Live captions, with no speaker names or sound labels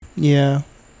Yeah,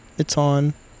 it's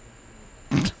on.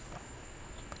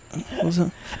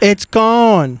 It's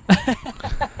gone.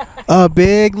 A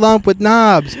big lump with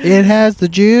knobs. It has the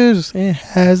juice. It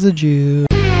has the juice.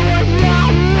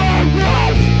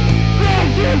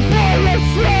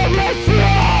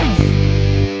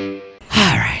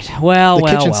 All right. Well.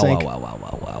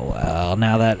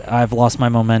 Now that I've lost my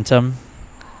momentum.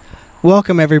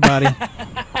 Welcome, everybody,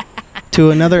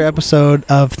 to another episode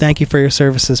of Thank You for Your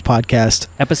Services podcast.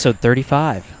 Episode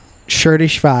 35.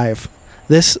 Shirtish 5.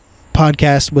 This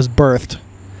podcast was birthed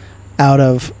out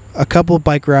of a couple of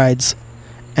bike rides,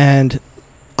 and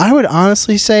I would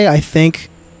honestly say I think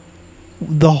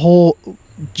the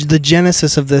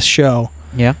genesis of this show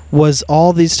was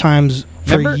all these times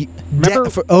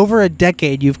for over a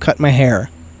decade you've cut my hair.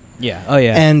 Yeah. Oh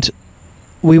yeah. And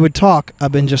we would talk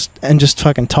just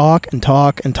fucking talk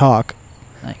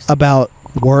Nice. about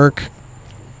work,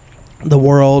 the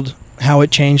world, how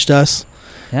it changed us.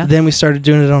 Yeah. Then we started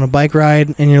doing it on a bike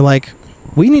ride, and you're like,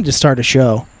 we need to start a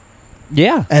show.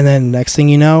 Yeah. And then next thing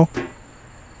you know,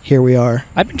 here we are.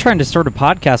 I've been trying to start a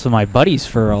podcast with my buddies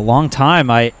for a long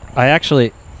time. I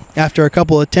actually... After a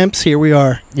couple attempts, here we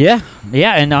are. Yeah.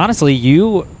 Yeah, and honestly,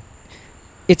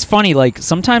 it's funny, like,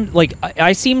 sometimes, like,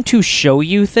 I seem to show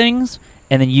you things,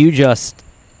 and then you just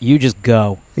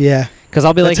go. Yeah. Because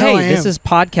I'll be That's like, how hey, I this am. is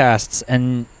podcasts,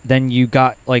 and then you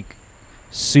got, like,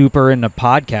 super into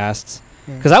podcasts.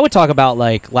 Because I would talk about,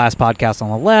 like, Last Podcast on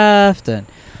the Left and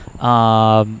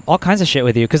all kinds of shit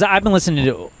with you. Because I've been listening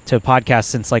to podcasts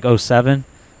since, like, 2007,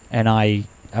 and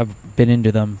I've been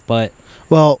into them. But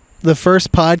Well, the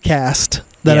first podcast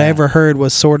that I ever heard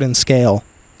was Sword and Scale.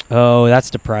 Oh, that's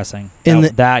depressing.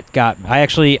 That got me. I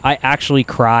actually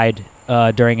cried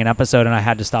during an episode, and I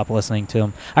had to stop listening to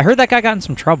him. I heard that guy got in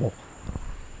some trouble.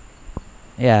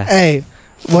 Yeah. Hey,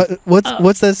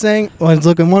 what's that saying? One's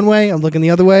looking one way, I'm looking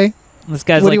the other way. This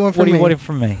guy's What like, do you want what from do me? you want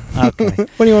from me? Okay.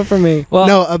 What do you want from me? Well,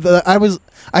 no,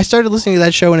 I started listening to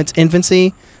that show in its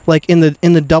infancy, like in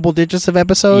the double digits of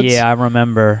episodes. Yeah, I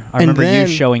remember. I remember you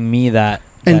showing me that.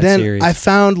 And then series. I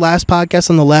found Last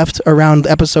Podcast on the Left around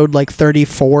episode like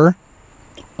 34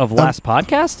 of Last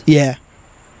Podcast. Yeah.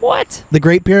 What? The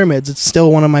Great Pyramids. It's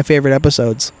still one of my favorite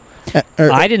episodes.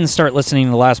 I didn't start listening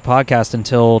to the Last Podcast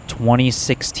until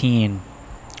 2016.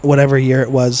 Whatever year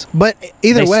it was, but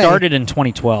either way, they started in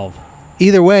 2012.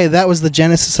 Either way, that was the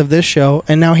genesis of this show,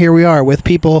 and now here we are with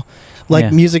people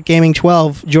like Music Gaming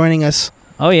 12 joining us.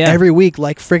 Oh yeah, every week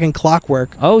like friggin'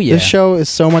 clockwork. Oh yeah, this show is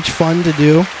so much fun to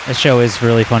do. This show is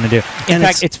really fun to do. In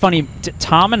fact, it's funny.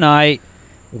 Tom and I,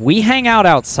 we hang out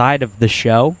outside of the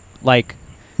show. Like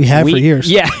we have for years.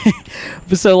 Yeah.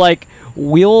 So like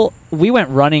we went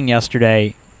running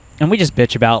yesterday, and we just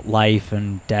bitch about life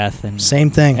and death and same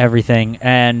thing, everything.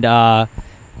 And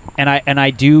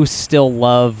I do still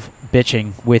love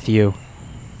bitching with you.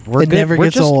 It never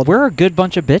gets old. We're a good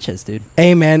bunch of bitches, dude.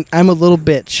 Hey man, I'm a little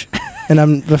bitch, and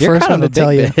I'm the first one to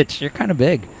tell you. Bitch. You're kind of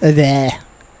big.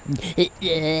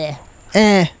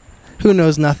 Who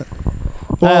knows nothing.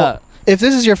 Well, if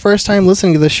this is your first time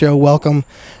listening to this show, welcome.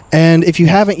 And if you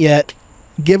haven't yet,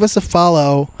 give us a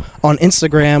follow on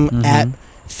Instagram at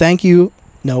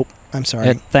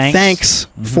thanks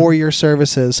for your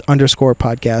services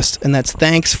 _podcast. And that's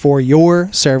thanks for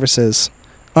your services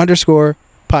 _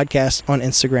 podcast on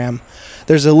Instagram.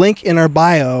 There's a link in our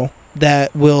bio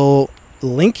that will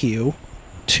link you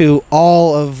to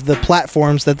all of the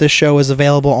platforms that this show is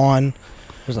available on.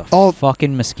 There's a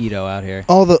fucking mosquito out here.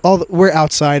 We're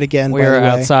outside again. We're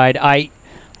outside. I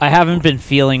haven't been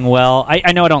feeling well.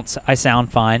 I know I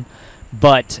sound fine,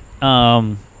 but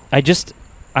I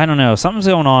don't know. Something's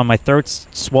going on. My throat's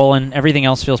swollen. Everything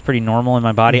else feels pretty normal in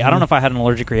my body. Mm-hmm. I don't know if I had an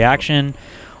allergic reaction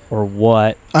or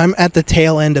what. I'm at the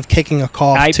tail end of kicking a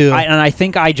cough, too. And I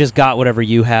think I just got whatever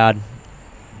you had,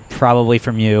 probably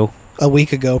from you. A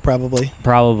week ago, probably.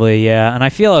 Probably, yeah. And I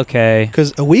feel okay.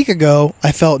 Because a week ago,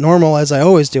 I felt normal, as I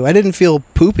always do. I didn't feel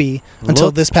poopy until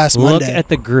this past Monday. Look at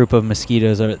the group of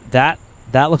mosquitoes. That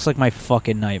looks like my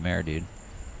fucking nightmare, dude.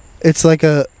 It's like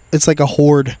a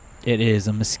horde. It is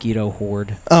a mosquito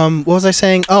horde. What was I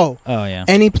saying? Oh yeah.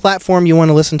 Any platform you want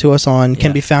to listen to us on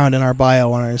can be found in our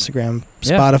bio on our Instagram.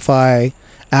 Spotify,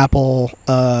 Apple,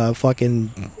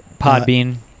 fucking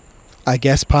Podbean. I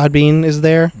guess Podbean is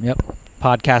there. Yep.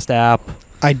 Podcast app.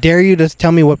 I dare you to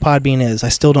tell me what Podbean is. I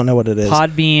still don't know what it is.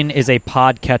 Podbean is a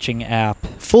pod-catching app.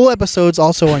 Full episodes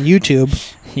also on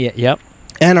YouTube. Yep.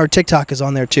 And our TikTok is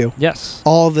on there too. Yes.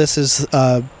 All of this is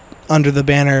under the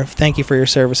banner. Thank you for your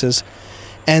services.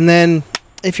 And then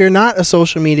if you're not a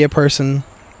social media person,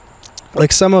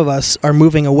 like some of us are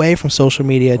moving away from social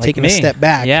media, like taking a step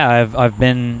back. Yeah, I've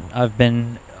been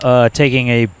taking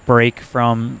a break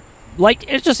from,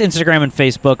 like, it's just Instagram and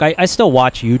Facebook. I still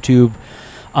watch YouTube.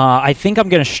 I think I'm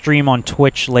going to stream on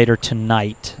Twitch later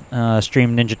tonight,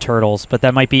 stream Ninja Turtles, but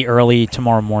that might be early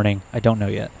tomorrow morning. I don't know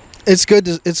yet. It's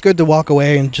good to walk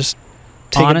away and just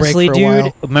take Honestly, a break for a dude,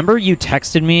 while. remember you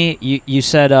texted me? You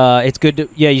said it's good to,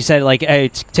 you said, like, hey,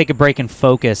 take a break and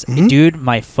focus. Mhm. Dude,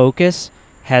 my focus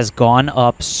has gone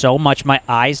up so much. My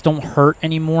eyes don't hurt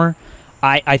anymore.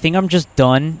 I think I'm just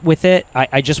done with it.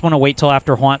 I just want to wait till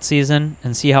after haunt season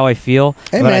and see how I feel.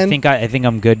 Hey, but man. I think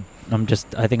I'm good.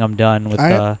 I think I'm done with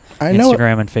I know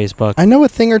Instagram and Facebook. I know a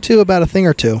thing or two about a thing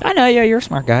or two. I know, yeah, you're a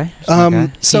smart guy.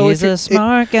 So He's a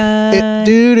smart guy.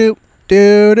 Do.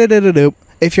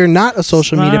 If you're not a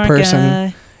social media Smart person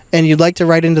guy. and you'd like to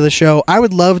write into the show, I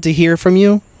would love to hear from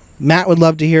you. Matt would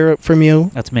love to hear from you.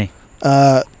 That's me.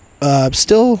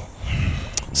 Still,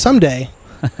 someday,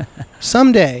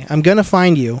 I'm gonna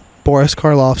find you, Boris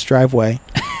Karloff's driveway,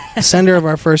 sender of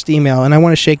our first email, and I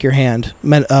want to shake your hand,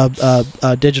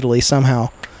 digitally somehow.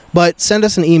 But send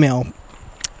us an email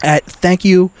at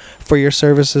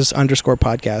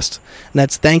thankyouforyourservices_podcast. And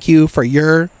that's thank you for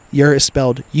your is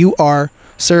spelled UR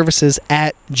services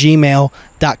at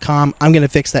gmail.com. I'm gonna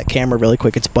fix that camera really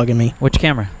quick. It's bugging me. Which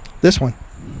camera? This one.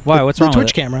 Why? What's the wrong Twitch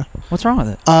with it? camera. What's wrong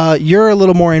with it? You're a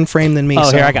little more in frame than me. Oh,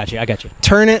 so here, I got you.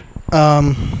 turn it.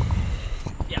 Yeah.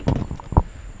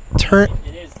 Turn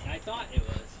It is. I thought it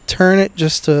was. turn it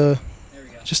just a There we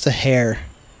go. just a hair.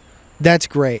 That's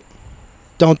great.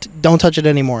 Don't touch it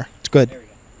anymore. It's good. There we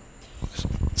go.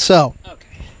 So, Okay.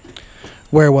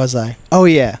 where was I? Oh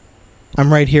yeah,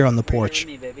 I'm right here on the porch.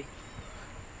 Me, baby.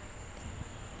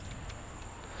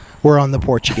 We're on the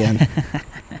porch again.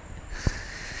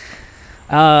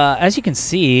 As you can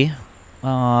see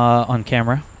on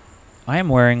camera, I am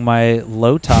wearing my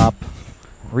low top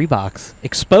Reeboks,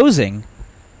 exposing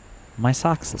my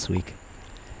socks this week.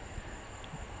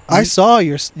 I saw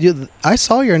your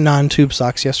non-tube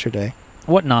socks yesterday.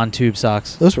 What non-tube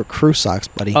socks? Those were crew socks,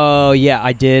 buddy. Oh, yeah,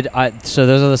 I did. So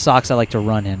those are the socks I like to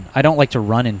run in. I don't like to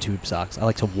run in tube socks. I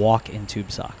like to walk in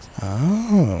tube socks.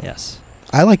 Oh. Yes.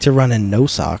 I like to run in no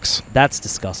socks That's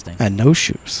disgusting. and no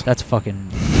shoes. That's fucking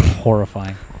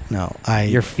horrifying. No,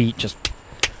 Your feet just...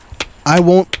 I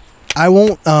won't.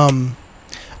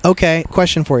 Okay,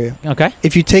 question for you. Okay.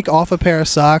 If you take off a pair of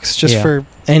socks just Yeah. for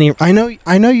any, I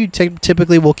know you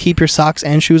typically will keep your socks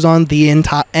and shoes on the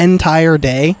entire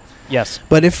day. Yes.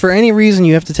 But if for any reason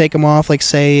you have to take them off, like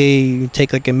say you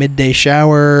take like a midday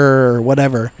shower or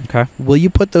whatever, Okay. will you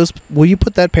put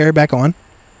that pair back on?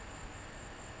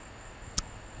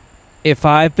 If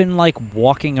I've been, like,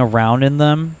 walking around in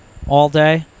them all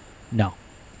day, no.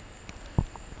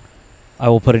 I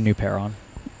will put a new pair on.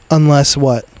 Unless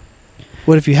what?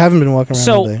 What if you haven't been walking around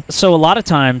all day? So a lot of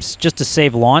times, just to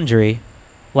save laundry,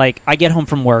 like, I get home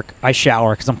from work, I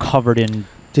shower because I'm covered in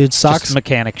Dude, just socks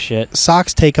mechanic shit.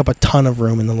 take up a ton of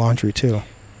room in the laundry too.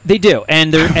 They do,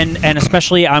 and they're and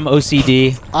especially I'm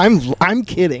OCD. I'm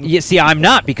kidding. Yeah, see, I'm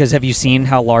not, because have you seen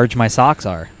how large my socks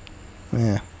are?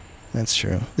 Yeah, that's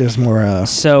true. There's more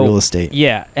So real estate.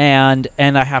 Yeah, and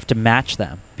I have to match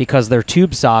them because they're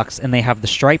tube socks and they have the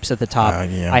stripes at the top.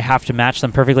 Yeah. I have to match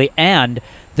them perfectly, and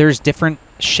there's different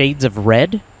shades of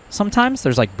red. Sometimes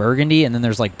there's like burgundy, and then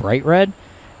there's like bright red.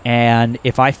 And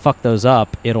if I fuck those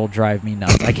up, it'll drive me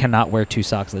nuts. I cannot wear two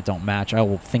socks that don't match. I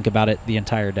will think about it the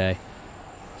entire day.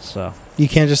 So You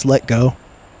can't just let go.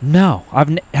 no,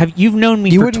 you've known me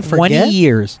You for wouldn't 20 forget?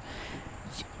 years.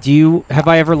 Have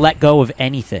I ever let go of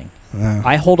anything? No.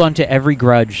 I hold on to every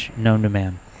grudge known to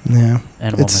man Yeah.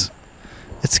 and woman.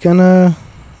 It's gonna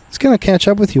catch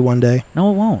up with you one day. No,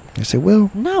 it won't. Yes, it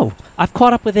will. No, I've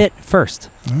caught up with it first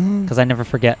Mm. because I never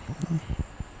forget.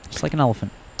 Just like an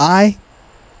elephant. I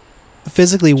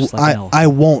physically, Just like an elephant. I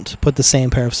won't put the same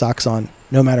pair of socks on,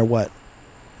 no matter what.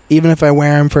 Even if I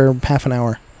wear them for half an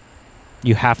hour,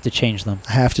 You have to change them.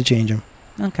 I have to change them.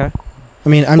 Okay. I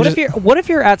mean, What if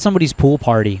you're at somebody's pool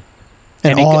party?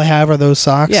 and it all go- I have are those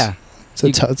socks? Yeah,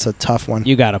 It's a tough one.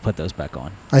 you got to put those back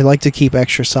on. I like to keep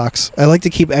extra socks. I like to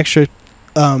keep extra.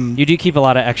 You do keep a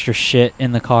lot of extra shit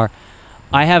in the car.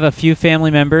 I have a few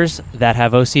family members that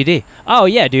have OCD. Oh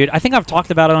yeah, dude. I think I've talked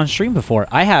about it on stream before.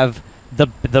 I have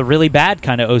the really bad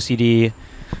kind of OCD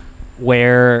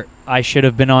where I should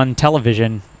have been on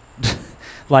television.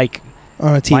 Like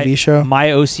on a TV show. My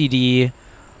OCD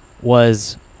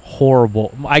was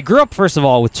horrible. I grew up, first of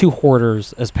all, with two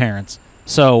hoarders as parents.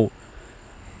 So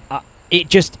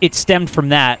it stemmed from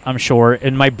that, I'm sure.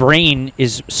 And my brain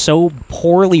is so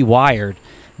poorly wired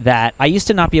that I used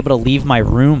to not be able to leave my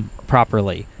room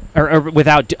properly.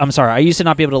 I used to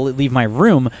not be able to leave my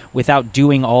room without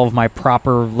doing all of my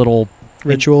proper little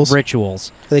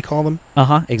Rituals. They call them.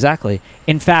 Exactly.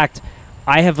 In fact,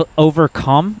 I have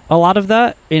overcome a lot of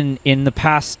that in the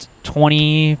past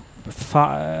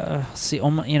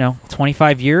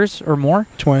 25 years or more.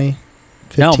 20.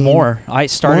 15. No, more. I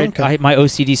started. Okay. My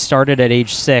OCD started at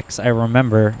age 6. I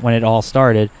remember when it all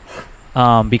started,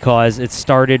 because it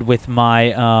started with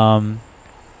my.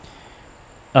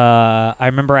 I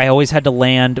remember I always had to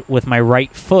land with my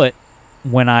right foot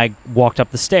when I walked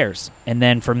up the stairs, and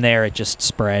then from there it just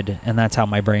spread, and that's how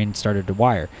my brain started to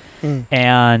wire.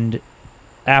 And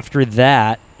after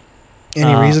that,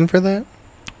 any reason for that?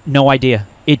 No idea.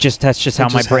 That's just how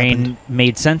my brain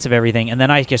made sense of everything. And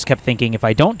then I just kept thinking, if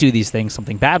I don't do these things,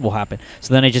 something bad will happen.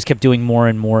 So then I just kept doing more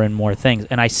and more and more things.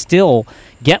 And I still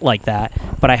get like that,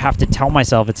 but I have to tell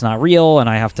myself it's not real, and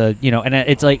I have to, and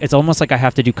it's almost like I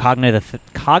have to do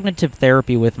cognitive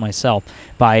therapy with myself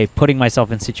by putting myself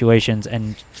in situations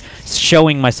and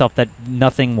showing myself that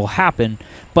nothing will happen.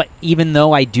 But even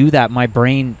though I do that,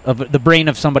 the brain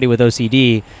of somebody with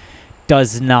OCD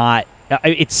does not.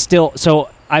 It's still so.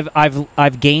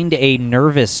 I've gained a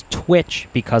nervous twitch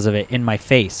because of it in my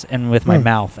face and with my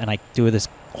mouth, and I do this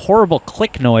horrible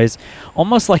click noise,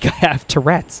 almost like I have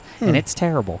Tourette's, and it's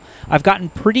terrible. I've gotten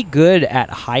pretty good at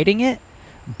hiding it,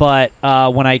 but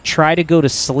when I try to go to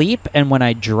sleep and when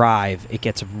I drive, it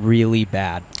gets really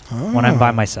bad when I'm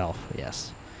by myself.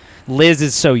 Yes, Liz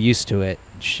is so used to it;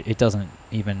 it doesn't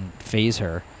even faze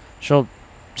her. She'll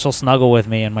snuggle with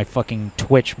me, and my fucking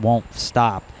twitch won't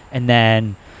stop, and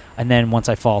then once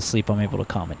I fall asleep, I'm able to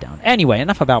calm it down. Anyway,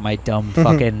 enough about my dumb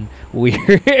fucking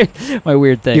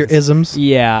weird things. Your isms.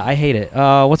 Yeah, I hate it.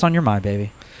 What's on your mind,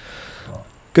 baby?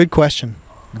 Good question.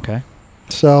 Okay.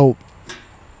 So,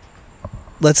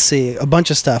 let's see. A bunch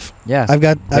of stuff. Yeah. I've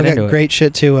got great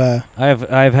shit to.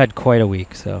 I've had quite a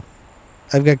week, so.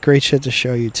 I've got great shit to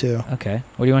show you too. Okay.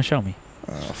 What do you want to show me?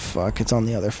 Oh fuck! It's on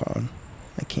the other phone.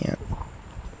 I can't.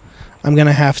 I'm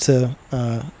gonna have to.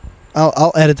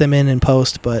 I'll edit them in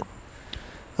post, but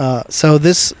so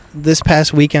this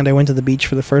past weekend I went to the beach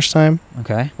for the first time.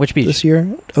 Okay. Which beach? This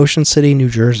year, Ocean City, New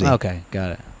Jersey. Okay,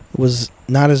 got it. It was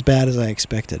not as bad as I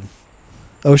expected.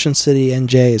 Ocean City,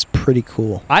 NJ is pretty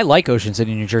cool. I like Ocean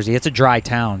City, New Jersey. It's a dry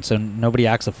town, so nobody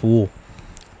acts a fool.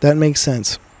 That makes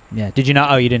sense. Yeah. Did you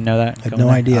not? Oh, you didn't know that? I had no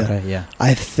idea. Okay, yeah.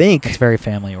 I think it's very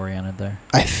family oriented there.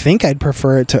 I think I'd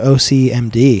prefer it to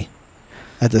OCMD.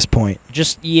 At this point,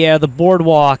 the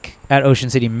boardwalk at Ocean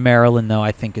City, Maryland, though,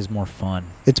 I think is more fun.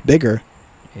 It's bigger.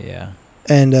 Yeah.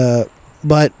 And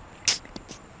but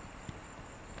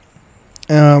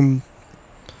let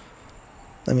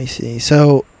me see.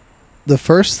 So the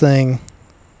first thing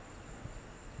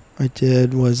I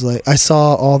did was I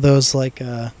saw all those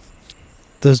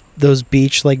those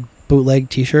beach bootleg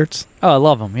T-shirts. Oh, I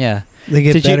love them. Yeah, they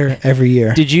get better every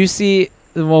year. Did you see?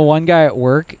 Well, one guy at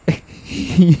work.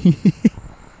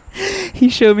 He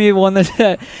showed me one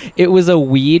that it was a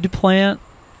weed plant,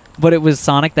 but it was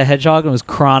Sonic the Hedgehog and it was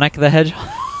Chronic the Hedgehog.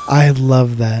 I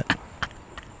love that.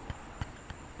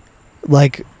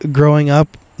 Growing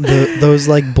up, those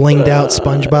blinged out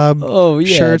SpongeBob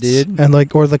shirts, dude. And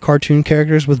or the cartoon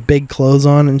characters with big clothes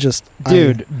on and just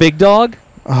Big Dog.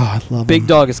 Oh, I love Big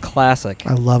Dog is classic.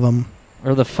 I love them.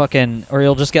 Or or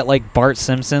you'll just get Bart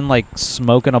Simpson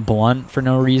smoking a blunt for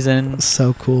no reason.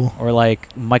 So cool. Or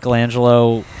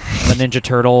Michelangelo, the Ninja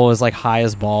Turtle is high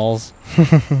as balls.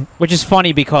 Which is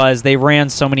funny because they ran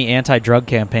so many anti-drug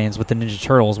campaigns with the Ninja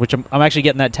Turtles, which I'm actually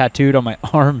getting that tattooed on my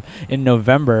arm in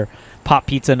November. Pop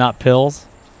pizza, not pills.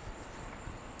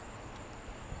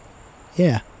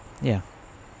 Yeah. Yeah.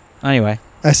 Anyway.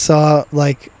 I saw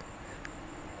the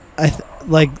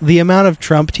amount of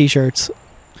Trump T-shirts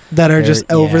that are just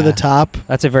over the top.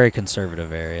 That's a very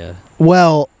conservative area.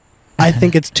 Well, I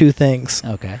think it's two things.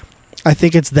 Okay. I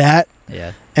think it's that.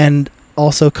 Yeah. And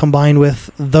also combined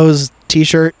with those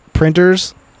T-shirt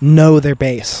printers know their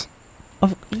base.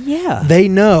 Oh, yeah. They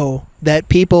know that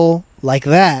people like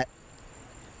that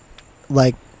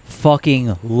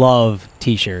fucking love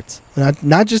T-shirts.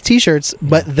 Not just T-shirts,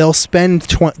 but they'll spend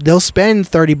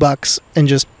 $30 and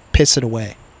just piss it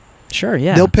away. Sure,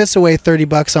 yeah. They'll piss away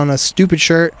 $30 on a stupid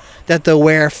shirt that they'll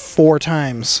wear 4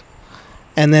 times,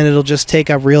 and then it'll just take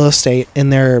up real estate in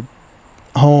their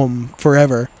home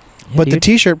forever. Yeah, but the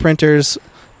T-shirt printers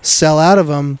sell out of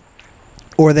them,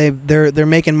 or they're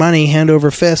making money hand over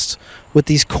fist with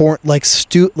these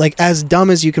as dumb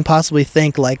as you can possibly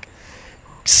think,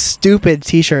 stupid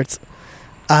T-shirts.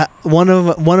 One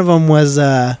of them was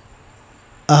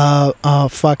oh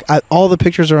fuck! All the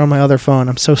pictures are on my other phone.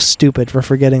 I'm so stupid for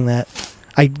forgetting that.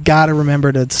 I gotta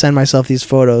remember to send myself these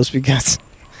photos because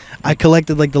I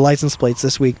collected the license plates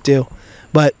this week too.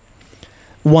 But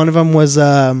One of them was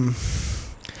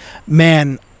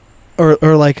man,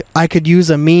 or like I could use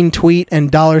a mean tweet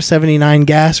and $1.79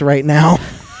 gas right now.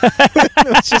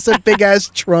 It's just a big ass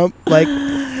Trump. Like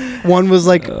one was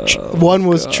like one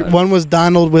was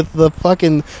Donald with the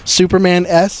fucking Superman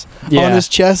S on his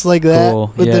chest like that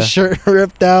with the shirt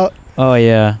ripped out. Oh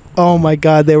yeah. Oh my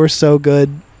god, they were so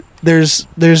good. There's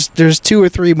 2 or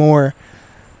 3 more,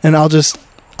 and I'll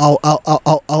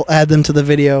add them to the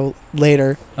video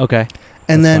later. Okay.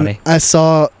 And That's then funny. I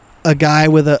saw a guy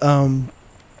with a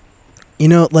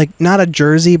like not a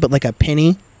jersey but like a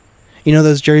penny. You know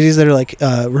those jerseys that are like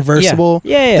reversible?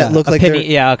 Yeah. That look a like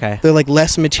penny. Okay. They're like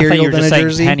less I thought material you were than just a saying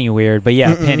jersey. penny weird, but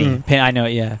yeah, Mm-mm. penny. I know.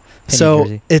 Yeah. Penny So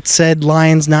jersey. it said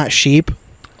lions, not sheep.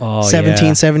 Oh,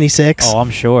 1776. Yeah. Oh, I'm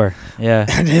sure. Yeah.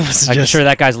 And it was I'm just, sure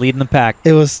that guy's leading the pack.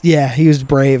 it was, yeah, he was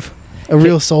brave. A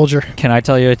real soldier. Can I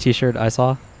tell you a T-shirt I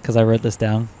saw? Because I wrote this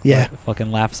down. Yeah. I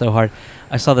fucking laughed so hard.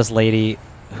 I saw this lady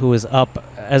who was up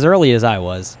as early as I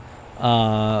was,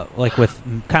 like with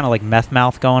kind of like meth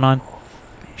mouth going on.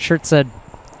 Shirt said,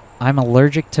 "I'm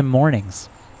allergic to mornings."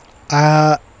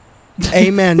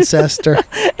 Amen, sister.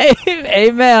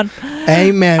 Amen.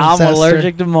 Amen, I'm sister.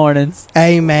 allergic to mornings.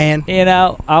 Amen. You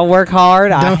know, I work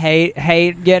hard. I Don't-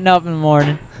 hate getting up in the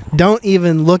morning. Don't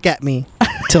even look at me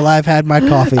till I've had my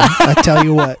coffee. I tell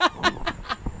you what.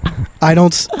 I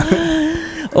don't...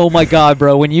 Oh my god,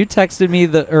 bro! When you texted me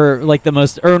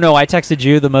I texted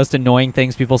you the most annoying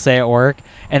things people say at work,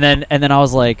 and then I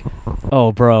was like,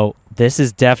 "Oh, bro, this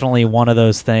is definitely one of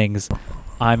those things.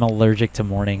 I'm allergic to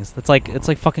mornings. It's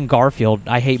like fucking Garfield.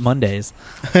 I hate Mondays.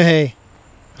 Hey,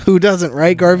 who doesn't,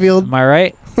 right, Garfield? Am I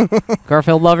right?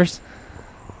 Garfield lovers.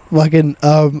 Fucking,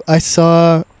 I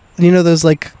saw, you know those,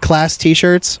 like, class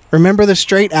T-shirts? Remember the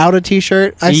Straight Outta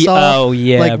T-shirt I saw? Oh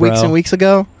yeah, like, bro. weeks and weeks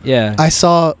ago? Yeah, I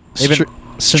saw... They've been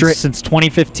since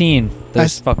 2015.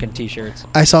 Those fucking T-shirts.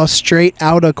 I saw Straight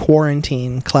Outta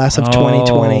Quarantine, class of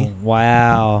 2020.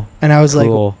 Wow. And I was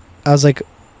Cool. I was like,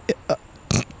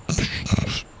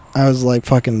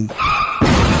 fucking...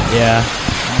 Yeah.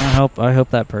 I hope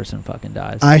that person fucking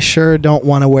dies. I sure don't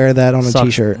want to wear that on a Sucks.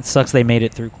 T-shirt. It sucks they made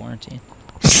it through quarantine.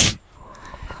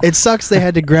 It sucks they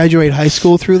had to graduate high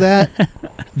school through that,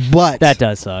 but... That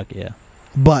does suck, yeah.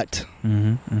 But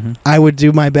Mm-hmm. I would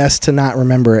do my best to not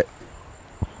remember it.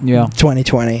 Yeah.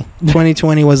 2020.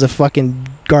 2020 was a fucking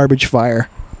garbage fire.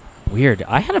 Weird.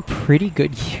 I had a pretty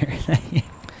good year. I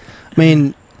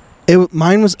mean,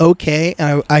 mine was okay,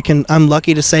 and I'm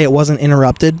lucky to say it wasn't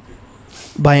interrupted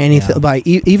by anything,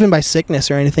 even by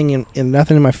sickness or anything, and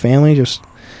nothing in my family. Just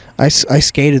I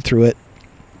skated through it.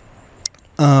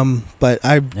 But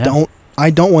I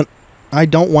don't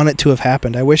want it to have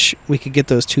happened. I wish we could get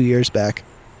those 2 years back.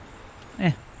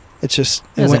 It's just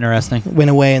It was interesting.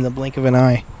 Went away in the blink of an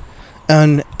eye.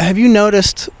 And have you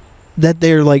noticed that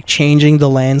they're like changing the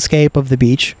landscape of the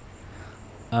beach?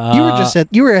 You were just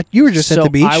at the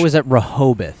beach. I was at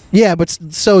Rehoboth. Yeah, but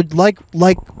so like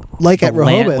at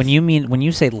Rehoboth. When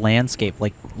you say landscape,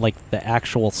 like the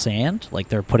actual sand, like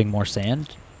they're putting more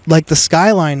sand. Like the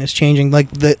skyline is changing.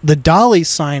 Like the Dolly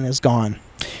sign is gone.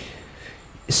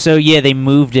 So yeah, they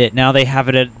moved it. Now they have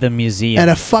it at the museum. At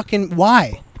a fucking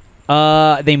why?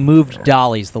 They moved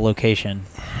Dolly's, the location.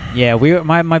 Yeah,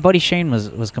 my buddy Shane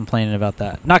was complaining about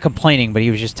that. Not complaining, but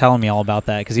he was just telling me all about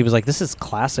that because he was like, "This is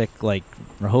classic, like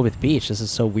Rehoboth Beach. This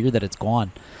is so weird that it's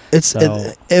gone."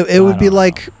 It would be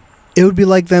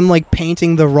like them like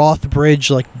painting the Roth Bridge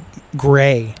like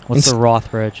gray. What's the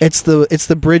Roth Bridge? It's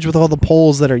the bridge with all the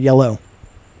poles that are yellow.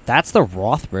 That's the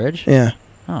Roth Bridge. Yeah.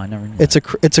 Oh, I never knew. It's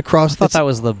across. I thought that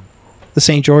was the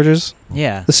St. George's.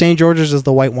 Yeah. The St. George's is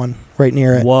the white one right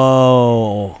near it.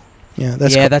 Whoa. Yeah,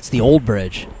 that's the old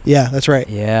bridge. Yeah, that's right.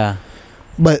 Yeah.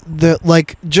 But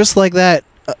just like that,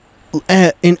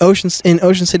 in Ocean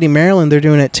City, Maryland, they're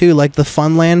doing it too. Like the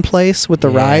Funland place with the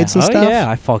rides and stuff. Yeah,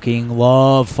 I fucking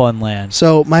love Funland.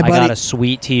 So I got a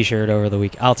sweet T-shirt over the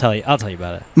week. I'll tell you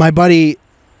about it. My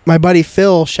buddy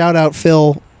Phil, shout out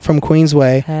Phil from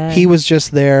Queensway. Hey. He was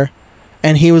just there,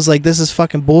 and he was like, "This is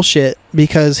fucking bullshit,"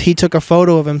 because he took a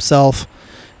photo of himself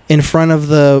in front of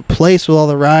the place with all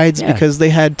the rides because they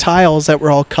had tiles that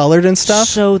were all colored and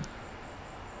stuff.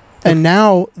 And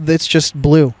now it's just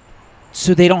blue.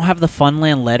 So they don't have the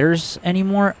Funland letters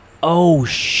anymore? Oh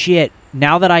shit.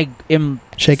 Now that I am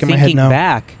shaking thinking my head no.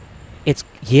 back,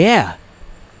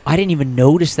 I didn't even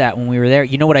notice that when we were there.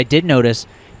 You know what I did notice?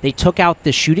 They took out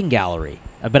the shooting gallery.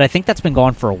 But I think that's been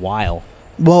gone for a while.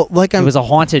 Well, it was a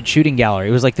haunted shooting gallery.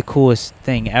 It was like the coolest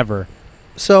thing ever.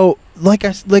 So,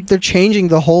 they're changing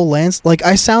the whole landscape. Like,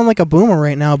 I sound like a boomer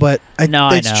right now, but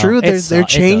it's true. They're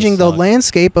changing the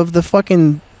landscape of the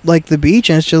fucking like the beach,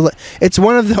 and it's just like, it's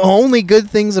one of the only good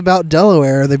things about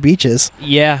Delaware are the beaches.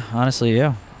 Yeah, honestly,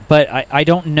 yeah. But I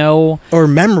don't know, or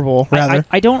memorable rather.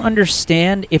 I don't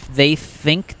understand if they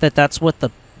think that that's what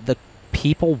the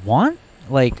people want,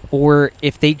 like, or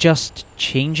if they just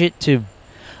change it to.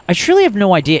 I truly have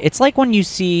no idea. It's like when you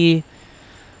see.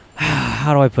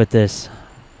 How do I put this?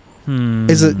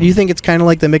 Is it? You think it's kind of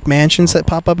like the McMansions that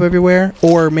pop up everywhere,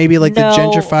 or maybe like the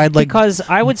gentrified? Like, because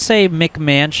I would say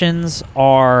McMansions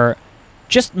are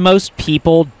just, most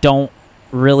people don't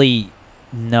really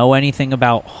know anything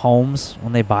about homes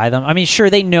when they buy them. I mean, sure,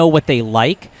 they know what they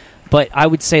like, but I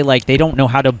would say like they don't know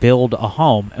how to build a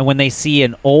home. And when they see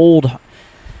an old,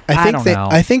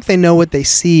 I think they know what they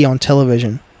see on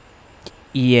television.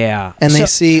 Yeah, and they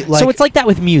see like, so it's like that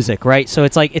with music, right? So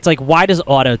it's like why does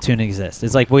auto-tune exist?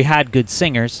 It's like we had good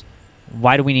singers.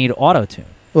 Why do we need auto-tune?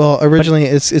 Well, originally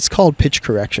it's called pitch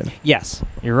correction. Yes,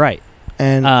 you're right.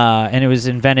 And it was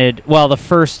invented. Well, the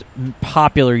first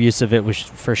popular use of it was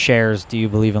for Cher's "Do You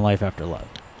Believe in Life After Love?"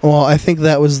 Well, I think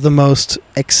that was the most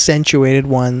accentuated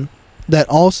one. That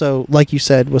also, like you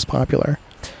said, was popular,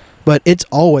 but it's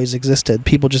always existed.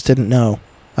 People just didn't know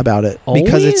about it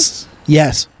because it's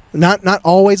not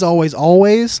always.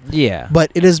 Yeah, but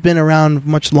it has been around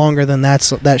much longer than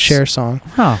that Cher song.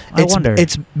 Huh? I wonder.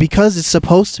 It's because it's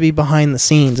supposed to be behind the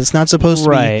scenes. It's not supposed to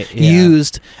be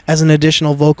used as an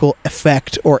additional vocal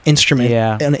effect or instrument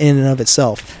in and of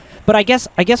itself. But I guess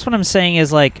what I'm saying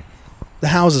is like the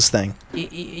houses thing.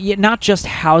 Not just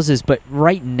houses, but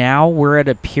right now we're at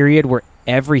a period where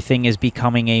everything is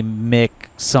becoming a mix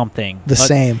something.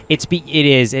 Same. It's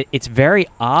very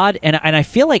odd, and I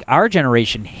feel like our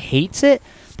generation hates it,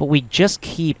 but we just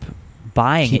keep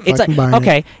buying it. It's like,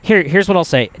 okay, here's what I'll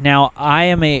say. Now, I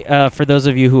am for those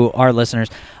of you who are listeners,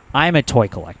 I'm a toy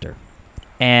collector,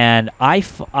 and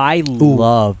I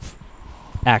love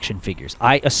action figures.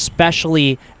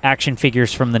 Especially action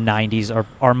figures from the 90s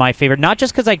are my favorite, not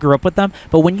just because I grew up with them,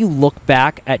 but when you look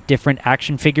back at different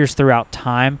action figures throughout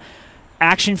time,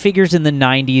 action figures in the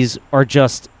 90s are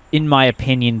just, in my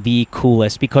opinion, the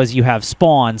coolest, because you have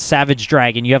Spawn, Savage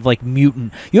Dragon, you have like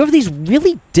Mutant. You have these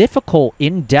really difficult,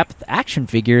 in-depth action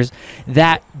figures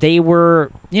that they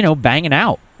were, banging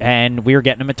out, and we were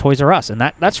getting them at Toys R Us, and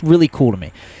that's really cool to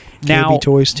me. Now, KB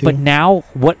Toys too. But now,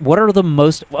 what are the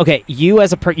most... Okay, you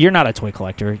as you're not a toy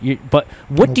collector, but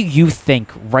what do you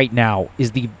think right now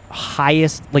is the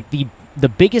highest, like the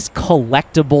biggest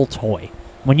collectible toy?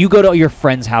 When you go to your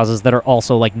friends' houses that are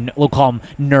also like, we'll call them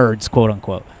nerds, quote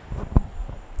unquote.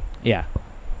 Yeah.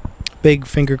 Big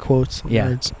finger quotes. Yeah.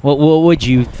 Nerds. What would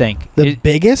you think? The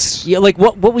biggest? Yeah, like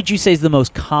what would you say is the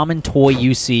most common toy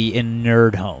you see in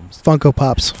nerd homes? Funko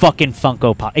Pops. Fucking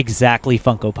Funko Pop. Exactly,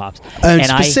 Funko Pops. And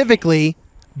specifically,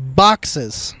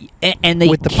 boxes. And they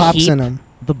with the pops in them.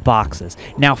 The boxes.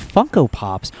 Now, Funko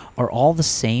Pops are all the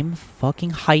same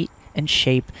fucking height and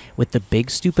shape with the big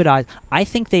stupid eyes. I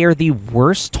think they are the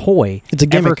worst toy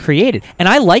ever created. And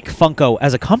I like Funko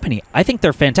as a company. I think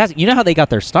they're fantastic. You know how they got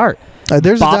their start?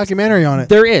 There's a documentary on it.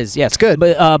 There is, yes. It's good.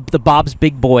 But the Bob's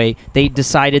Big Boy, they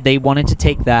decided they wanted to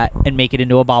take that and make it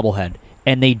into a bobblehead.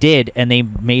 And they did, and they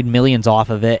made millions off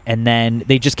of it. And then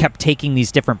they just kept taking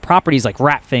these different properties like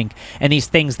Ratfink and these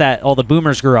things that all the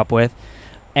boomers grew up with.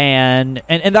 And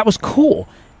that was cool.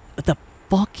 But the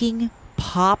fucking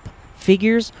Pop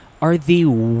figures are the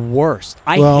worst.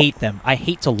 I hate them. I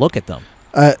hate to look at them.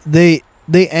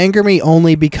 They anger me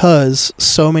only because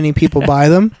so many people buy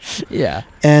them. Yeah.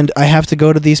 And I have to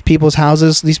go to these people's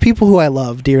houses, these people who I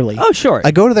love dearly. Oh, sure. I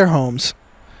go to their homes,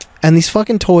 and these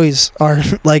fucking toys are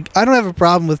like, I don't have a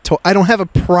problem with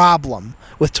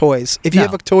toys. If you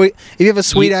have a toy, if you have a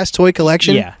sweet ass toy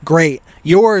collection, great.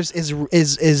 Yours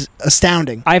is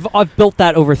astounding. I've built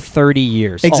that over 30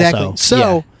 years. Exactly.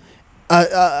 Also.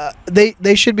 So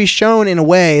they should be shown in a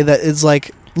way that is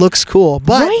like looks cool,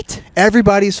 but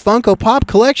everybody's Funko Pop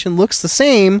collection looks the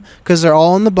same because they're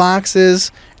all in the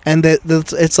boxes, and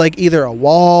it's like either a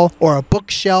wall or a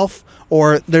bookshelf,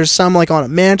 or there's some like on a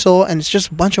mantle, and it's just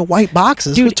a bunch of white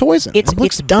boxes with toys in. It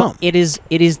looks dumb. It is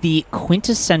the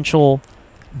quintessential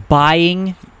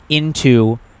buying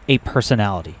into a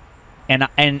personality, and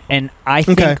I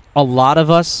think a lot of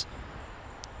us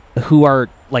who are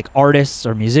like artists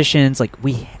or musicians, like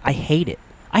I hate it.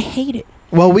 I hate it.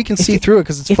 Well, we can see through it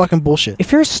because it's fucking bullshit.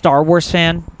 If you're a Star Wars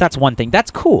fan, that's one thing.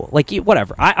 That's cool. Like,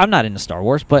 whatever. I'm not into Star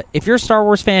Wars, but if you're a Star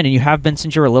Wars fan and you have been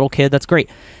since you were a little kid, that's great.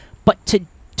 But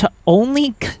to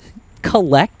only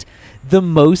collect the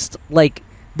most, like,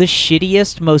 the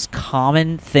shittiest, most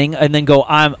common thing, and then go,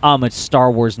 I'm a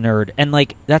Star Wars nerd, and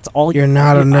like that's all. You're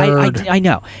not a nerd. I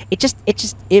know.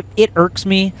 It irks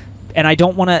me. and I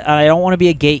don't want to be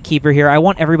a gatekeeper here. I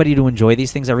want everybody to enjoy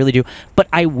these things. I really do. But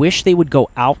I wish they would go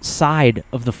outside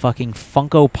of the fucking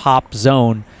Funko Pop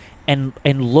zone and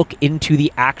look into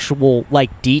the actual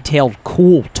like detailed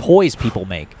cool toys people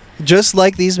make. Just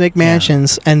like these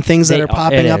McMansions and things that are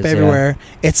popping up everywhere.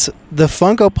 Yeah. It's the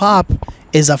Funko Pop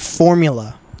is a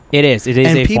formula. It is and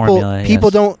a formula.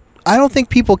 People I don't think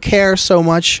people care so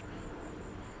much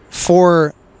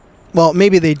for, well,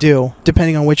 maybe they do,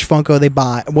 depending on which Funko they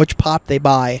buy, which pop they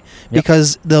buy,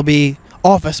 because there'll be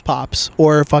Office Pops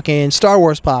or fucking Star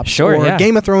Wars Pops or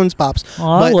Game of Thrones Pops. Oh,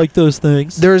 I like those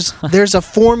things. There's a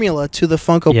formula to the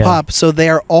Funko Pop, so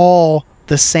they're all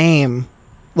the same.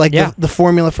 Like the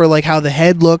formula for like how the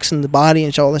head looks and the body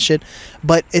and all that shit.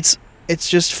 But it's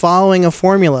just following a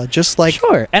formula, just like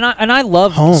and I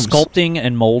love homes. Sculpting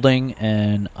and molding,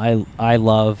 and I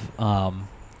love I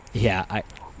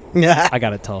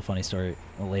gotta tell a funny story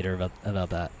later about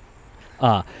that.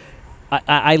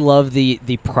 I love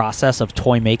the process of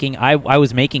toy making. I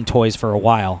was making toys for a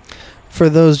while. For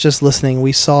those just listening,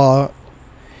 we saw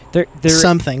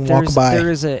something walk by.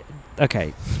 There is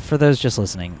for those just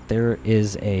listening, there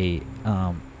is a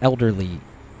elderly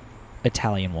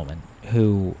Italian woman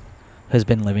who has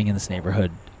been living in this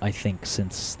neighborhood, I think,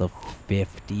 since the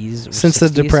 50s or since 60s.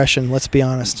 The Depression, let's be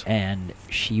honest. And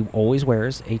she always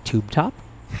wears a tube top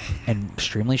and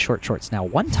extremely short shorts. Now,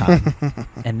 one time,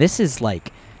 and this is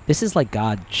like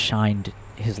God shined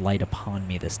his light upon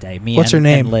me this day. What's her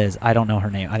name? And Liz. I don't know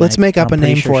her name. Let's make up a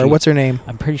name for her. What's her name?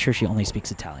 I'm pretty sure she only speaks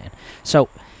Italian. So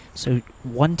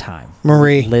one time,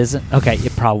 Marie. Liz. Okay,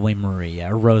 probably Marie. Yeah,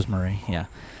 or Rosemary. Yeah,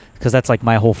 because that's like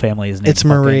my whole family is named. It's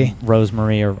Marie.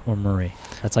 Rosemary or Marie.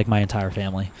 That's like my entire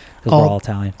family because we're all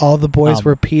Italian. All the boys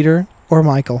were Peter or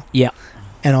Michael. Yeah.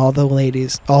 And all the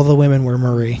women were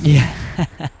Marie.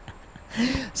 Yeah.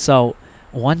 So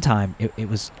one time it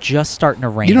was just starting to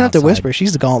rain. You don't have outside. to whisper.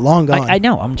 She's long gone. I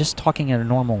know. I'm just talking at a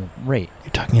normal rate.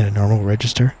 You're talking at a normal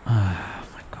register? Oh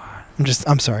my God.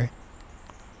 I'm sorry.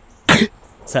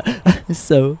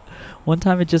 So one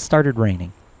time it just started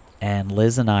raining, and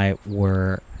Liz and I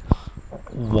were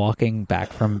walking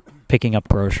back from picking up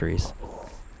groceries,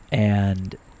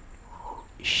 and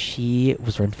she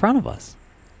was in front of us.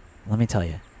 Let me tell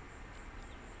you,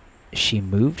 she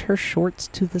moved her shorts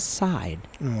to the side,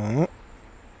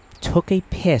 took a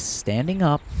piss standing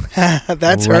up.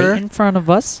 That's right her in front of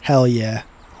us. Hell yeah!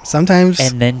 Sometimes,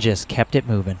 and then just kept it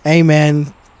moving.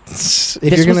 Amen.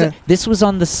 This was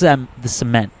on the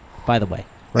cement, by the way,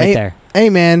 there. Hey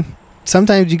man,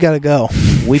 sometimes you gotta go.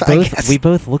 We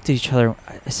both looked at each other.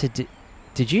 I said,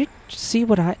 "Did you see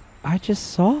what I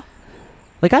just saw?"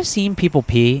 Like, I've seen people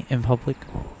pee in public,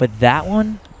 but that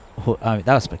one, that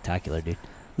was spectacular, dude.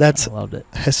 I loved it.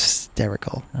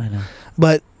 Hysterical. I know.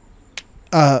 But,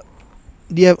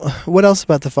 what else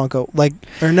about the Funko?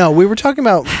 We were talking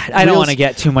about... I don't want to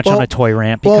get too much on a toy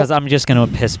rant because I'm just going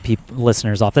to piss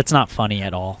listeners off. That's not funny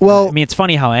at all. Well, I mean, it's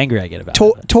funny how angry I get about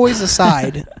it. Toys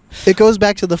aside, it goes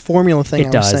back to the formula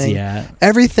thing I was saying. Yeah.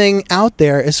 Everything out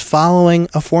there is following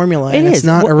a formula, and it's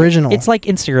not original. It's like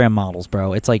Instagram models,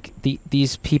 bro. It's like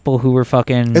these people who were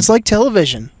fucking... It's like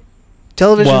television.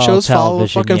 Television shows follow a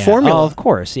fucking formula. Oh, of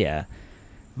course, yeah.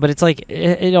 But it's like,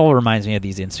 it all reminds me of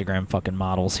these Instagram fucking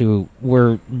models who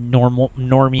were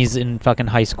normies in fucking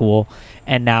high school,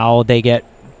 and now they get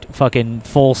fucking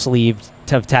full sleeved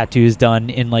tattoos done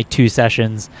in like 2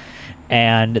 sessions,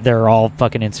 and they're all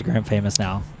fucking Instagram famous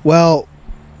now. Well,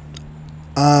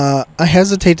 I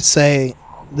hesitate to say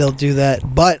they'll do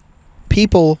that, but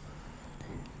people,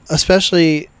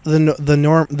 especially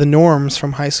the norms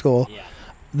from high school,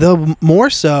 they'll more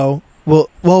so...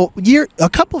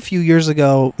 a few years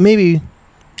ago, maybe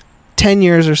 10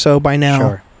 years or so by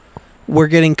now, we're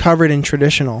getting covered in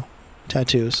traditional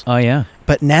tattoos. Oh, yeah.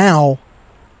 But now,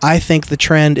 I think the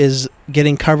trend is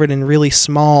getting covered in really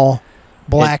small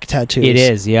black tattoos. It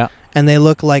is, yeah. And they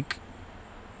look like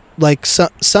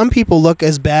some people look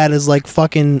as bad as like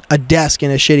fucking a desk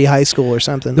in a shitty high school or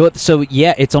something. So,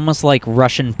 yeah, it's almost like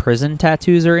Russian prison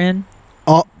tattoos are in.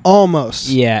 Almost.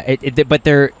 Yeah, but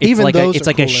it's like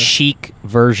cooler. A chic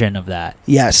version of that.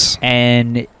 Yes.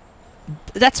 And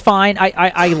that's fine.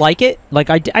 I like it. Like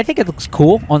I think it looks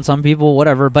cool on some people,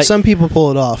 whatever, but some people pull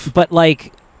it off. But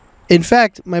like, in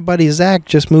fact, my buddy Zach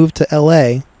just moved to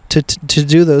LA to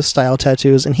do those style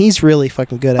tattoos, and he's really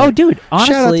fucking good at it. Oh, dude,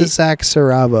 honestly. Shout out to Zach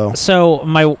Sarabo. So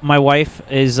my wife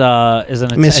is a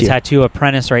tattoo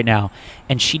apprentice right now,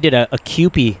 and she did a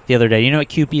Cupie the other day. You know what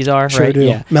Cupies are, sure right? Do.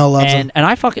 Yeah. Mel loves them. And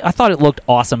I thought it looked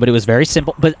awesome, but it was very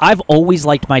simple. But I've always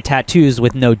liked my tattoos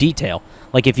with no detail.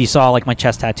 Like if you saw like my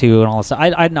chest tattoo and all this stuff,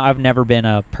 I've never been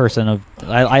a person of.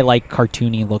 I like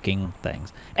cartoony looking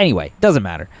things. Anyway, doesn't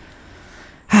matter.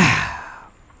 I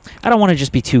don't want to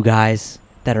just be two guys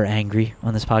that are angry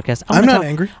on this podcast. I'm not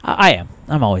angry. I am.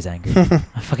 I'm always angry.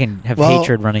 I fucking have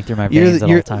hatred running through my veins at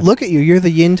all the time. Look at you. You're the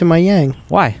yin to my yang.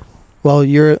 Why? Well,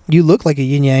 you look like a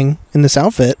yin yang in this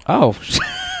outfit. Oh.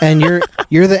 And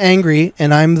you're the angry,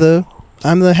 and I'm the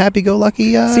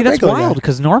happy-go-lucky. See, that's regular wild guy.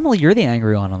 because normally you're the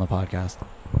angry one on the podcast.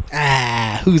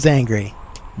 Who's angry?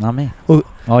 Not me. Well,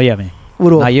 oh yeah, me.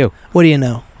 Not you. What do you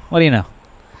know? What do you know?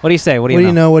 What do you say? What do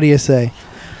you know? What do you say?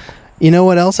 You know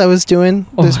what else I was doing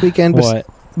this weekend? What?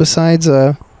 Besides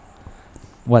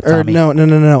what? Tommy?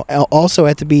 No. Also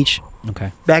at the beach.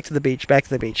 Okay. Back to the beach.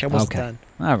 I wasn't done.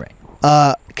 All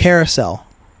right. Carousel.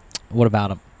 What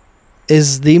about him?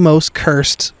 Is the most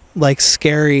cursed, like,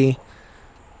 scary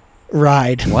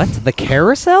ride. What? The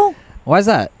carousel? Why is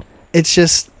that? It's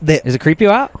just that Does it creep you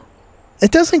out?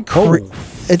 it doesn't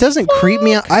creep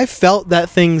me out. I felt that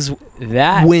thing's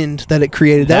wind that it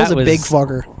created. That was a big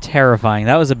fucker. Terrifying.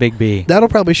 That was a big bee. That'll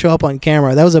probably show up on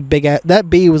camera. That was a big. That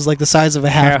bee was like the size of a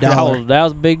 $50. That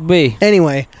was a big bee.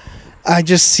 Anyway, I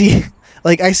just see,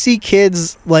 like, I see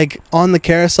kids like on the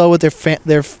carousel with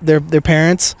their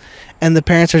parents, and the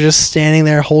parents are just standing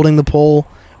there holding the pole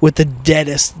with the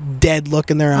dead look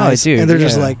in their eyes, dude, and they're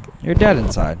just like, "You're dead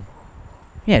inside."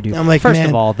 Yeah, dude. I'm like, first man,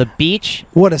 of all, the beach.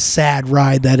 What a sad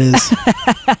ride that is.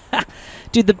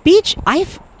 Dude, the beach.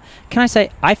 Can I say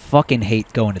I fucking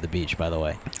hate going to the beach? By the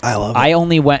way, I love it. I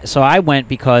only went. So I went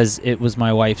because it was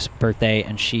my wife's birthday,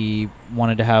 and she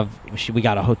wanted to have. We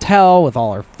got a hotel with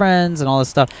all our friends and all this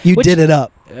stuff. You did it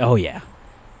up. Oh yeah,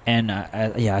 and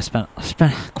I spent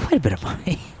quite a bit of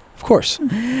money. Of course.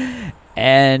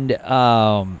 And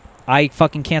I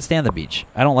fucking can't stand the beach.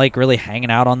 I don't like really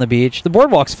hanging out on the beach. The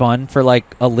boardwalk's fun for like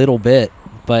a little bit,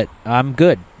 but I'm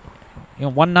good. You know,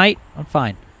 one night, I'm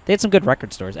fine. They had some good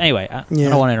record stores. Anyway, I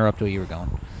don't want to interrupt where you were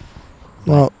going.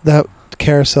 Well, that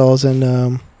carousel is in...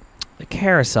 The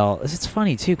carousel, it's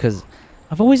funny too, because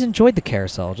I've always enjoyed the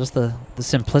carousel. Just the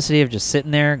simplicity of just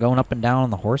sitting there, going up and down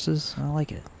on the horses. I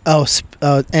like it. Oh,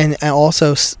 and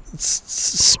also,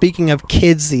 speaking of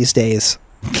kids these days...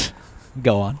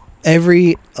 Go on.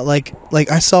 Every like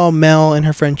I saw Mel and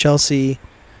her friend Chelsea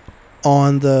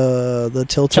on the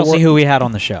tilt. Chelsea, who we had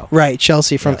on the show, right?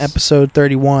 Chelsea from episode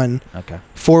 31. Okay.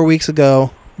 4 weeks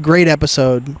ago, great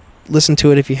episode. Listen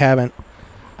to it if you haven't.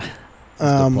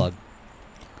 Good plug.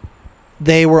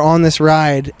 They were on this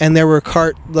ride, and there were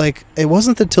it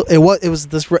wasn't the tilt. It was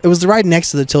the ride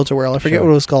next to the tilt-a-whirl. I forget what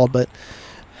it was called, but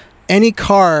any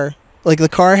car. Like, the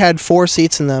car had 4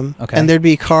 seats in them, and there'd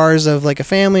be cars of, like, a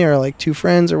family or, like, 2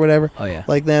 friends or whatever,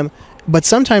 like them. But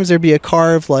sometimes there'd be a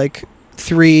car of, like,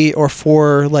 3 or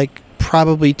 4, like,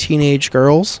 probably teenage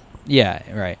girls. Yeah,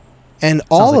 right. And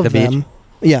all of them,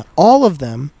 all of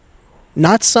them,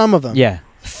 not some of them,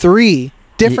 3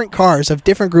 different cars of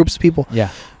different groups of people.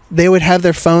 Yeah. They would have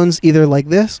their phones either like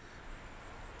this.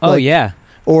 Oh, yeah.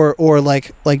 Or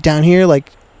like down here,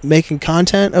 like, making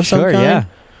content of some kind. Yeah.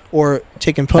 Or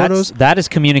taking photos. That is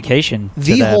communication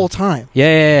the whole time.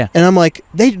 Yeah. And I'm like,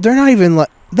 they're not even like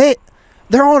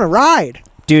they're on a ride,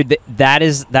 dude.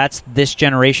 That's this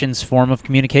generation's form of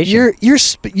communication.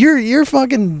 You're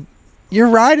fucking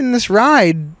riding this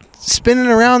ride, spinning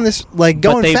around this, like,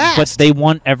 going fast. But they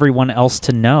want everyone else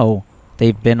to know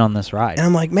they've been on this ride. And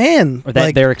I'm like, man, or that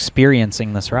like, they're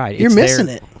experiencing this ride. You're missing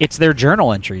it. It's their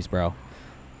journal entries, bro.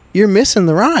 You're missing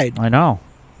the ride. I know.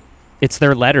 It's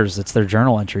their letters. It's their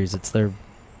journal entries. It's their.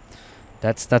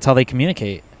 That's how they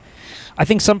communicate. I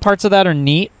think some parts of that are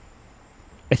neat.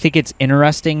 I think it's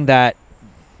interesting that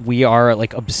we are,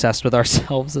 like, obsessed with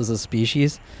ourselves as a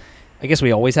species. I guess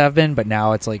we always have been, but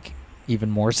now it's, like, even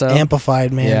more so.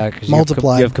 Amplified, man. Yeah, because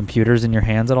multiplied. You have computers in your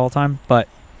hands at all time, but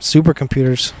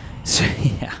supercomputers. So,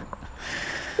 yeah.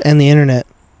 And the internet.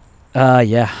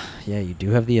 Yeah, you do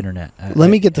have the internet.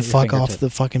 Let me get the fuck off the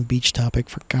fucking beach topic,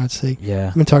 for God's sake. Yeah.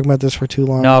 I've been talking about this for too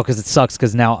long. No, because it sucks,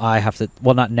 because now I have to...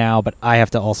 Well, not now, but I have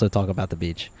to also talk about the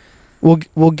beach.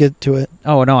 We'll get to it.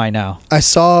 Oh, no, I know. I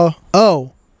saw...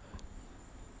 Oh.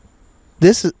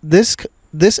 This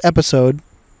episode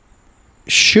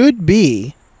should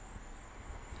be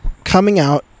coming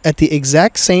out at the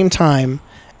exact same time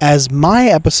as my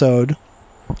episode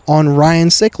on Ryan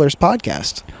Sickler's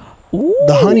podcast. Ooh,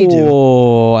 the Honeydew.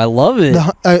 Oh, I love it.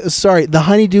 The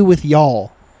Honeydew with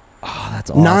y'all. Oh, that's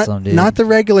awesome, dude. Not the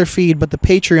regular feed, but the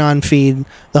Patreon feed.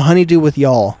 The Honeydew with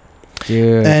y'all.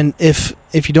 Dude. And if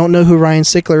you don't know who Ryan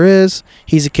Sickler is,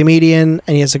 he's a comedian,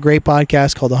 and he has a great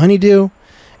podcast called The Honeydew.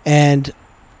 And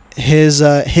his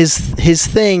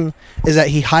thing is that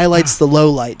he highlights the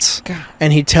lowlights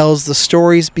and he tells the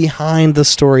stories behind the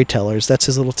storytellers. That's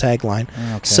his little tagline.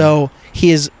 Okay. So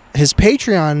his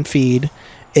Patreon feed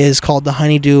is called The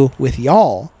Honeydew with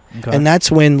Y'all, and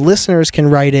that's when listeners can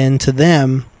write in to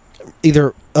them,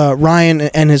 either Ryan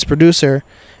and his producer,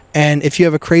 and if you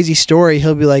have a crazy story,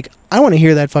 he'll be like, I want to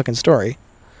hear that fucking story.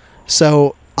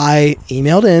 So I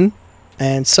emailed in,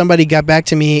 and somebody got back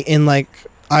to me in like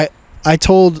I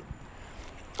told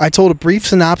a brief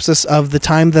synopsis of the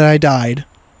time that I died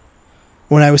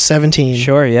when I was 17.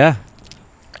 Sure, yeah.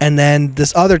 And then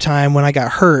this other time when I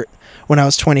got hurt when I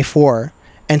was 24.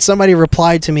 And somebody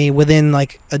replied to me within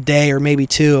like a day or maybe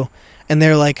two, and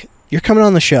they're like, "You're coming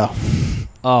on the show."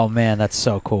 Oh man, that's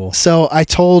so cool. So I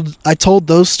told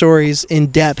those stories in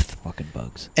depth. Fucking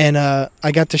bugs. And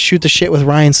I got to shoot the shit with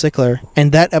Ryan Sickler,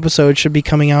 and that episode should be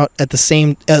coming out at the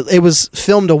same. It was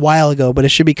filmed a while ago, but it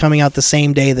should be coming out the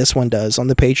same day this one does on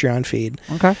the Patreon feed.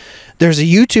 Okay. There's a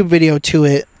YouTube video to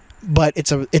it, but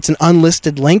it's an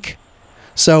unlisted link,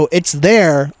 so it's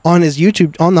there on his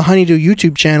YouTube, on the Honeydew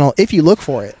YouTube channel if you look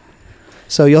for it.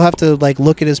 So you'll have to like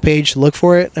look at his page to look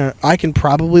for it. I can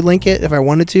probably link it if I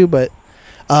wanted to, but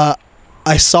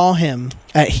I saw him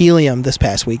at Helium this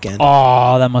past weekend.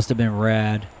 Oh, that must have been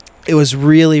rad. It was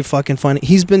really fucking funny.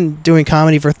 He's been doing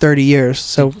comedy for 30 years.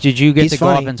 So did you get to go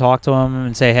funny. up and talk to him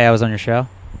and say, "Hey, I was on your show"?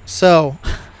 So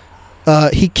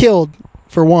he killed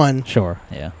for one. Sure,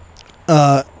 yeah.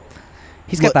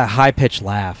 He's got Look, that high-pitched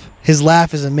laugh. His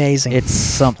laugh is amazing. It's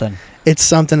something. It's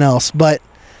something else. But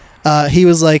he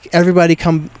was like, everybody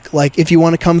come, like, if you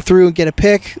want to come through and get a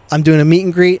pic, I'm doing a meet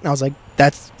and greet. And I was like,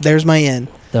 there's my in.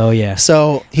 Oh, yeah.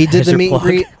 So he did the meet and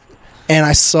greet, and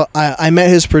I met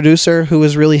his producer, who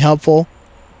was really helpful,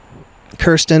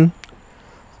 Kirsten.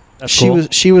 That's cool.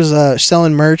 She was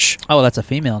selling merch. Oh, that's a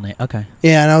female name. Okay.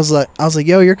 Yeah, and I was like,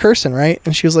 yo, you're Kirsten, right?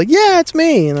 And she was like, yeah, it's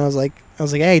me. And I was like,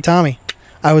 hey, Tommy,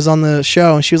 I was on the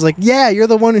show. And she was like, yeah, you're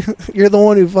the one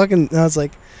who fucking. And I was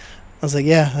like,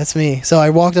 yeah, that's me. So I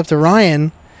walked up to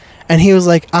Ryan, and he was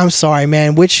like, I'm sorry,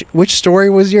 man. Which story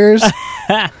was yours?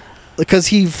 Because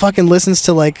he fucking listens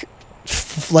to like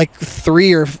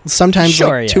 3 or sometimes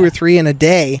two or three in a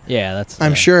day. Yeah,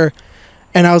 I'm sure.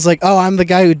 And I was like, oh, I'm the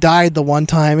guy who died the one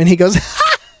time. And he goes,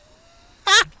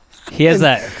 he has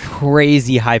that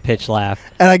crazy high-pitched laugh.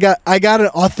 And I got an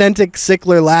authentic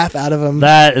Sickler laugh out of him.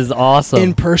 That is awesome.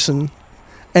 In person.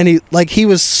 And he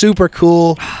was super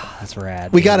cool. That's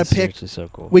rad. We got a pic. So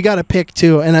cool. We got a pic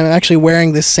too, and I'm actually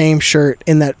wearing the same shirt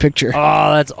in that picture.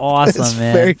 Oh, that's awesome, it's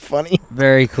man. Very funny.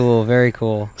 Very cool. Very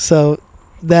cool. So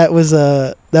that was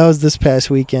this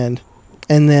past weekend,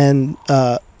 and then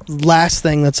last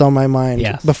thing that's on my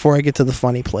mind before I get to the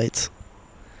funny plates.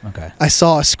 Okay. I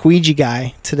saw a squeegee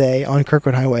guy today on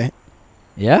Kirkwood Highway.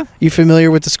 Yeah? You familiar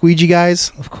with the squeegee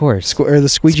guys? Of course. Or the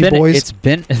squeegee boys? It's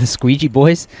been the squeegee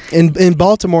boys? In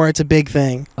Baltimore, it's a big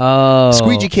thing. Oh.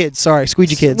 Squeegee kids. Sorry,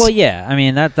 squeegee kids. Well, yeah. I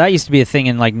mean, that used to be a thing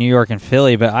in like New York and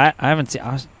Philly, but I haven't seen.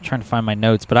 I was trying to find my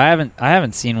notes, but I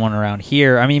haven't seen one around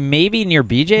here. I mean, maybe near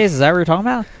BJ's. Is that what you're talking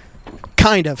about?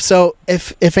 Kind of. So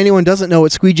if anyone doesn't know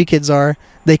what squeegee kids are,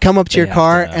 they come up to your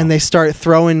car and they start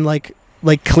throwing like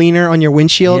cleaner on your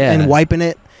windshield and wiping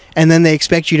it. And then they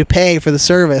expect you to pay for the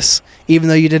service, even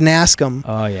though you didn't ask them.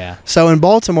 Oh, yeah. So in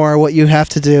Baltimore, what you have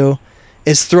to do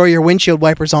is throw your windshield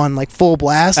wipers on like full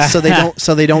blast, so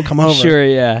they don't come over. Sure,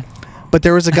 yeah. But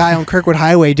there was a guy on Kirkwood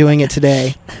Highway doing it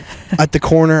today, at the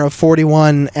corner of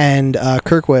 41 and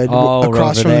Kirkwood,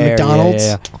 across from the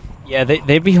McDonald's. Yeah,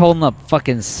 they be holding up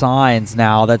fucking signs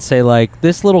now that say like,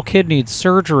 "This little kid needs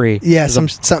surgery." Yeah,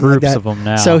 something groups like that. Of them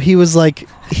now. So he was like,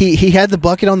 he had the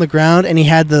bucket on the ground and he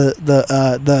had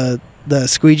the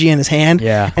squeegee in his hand.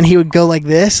 Yeah, and he would go like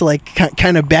this, like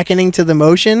kind of beckoning to the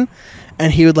motion,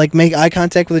 and he would like make eye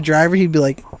contact with the driver. He'd be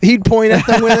like, he'd point at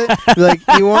them with it, be like,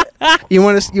 you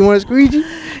want a squeegee?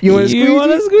 You want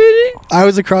a squeegee? I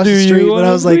was across the street, but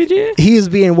I was like, he is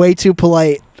being way too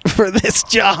polite for this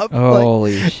job.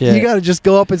 Holy shit. You gotta just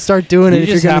go up and start doing it if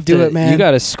you're gonna do it, man. You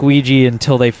gotta squeegee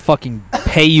until they fucking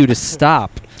pay you to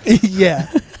stop. Yeah.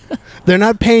 They're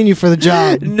not paying you for the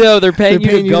job. No, they're paying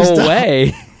you to go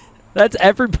away. That's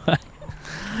everybody.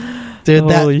 Dude,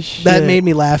 that made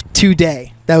me laugh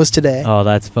today. That was today. Oh,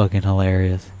 that's fucking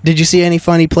hilarious. Did you see any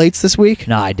funny plates this week?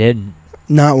 No, I didn't.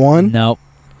 Not one? Nope.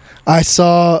 I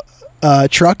saw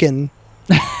Truckin'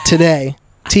 today.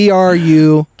 Trukkin.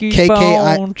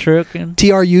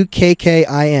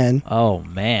 Oh,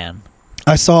 man.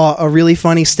 I saw a really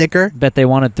funny sticker. Bet they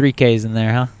wanted 3Ks in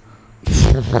there, huh?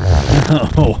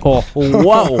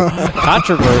 Whoa.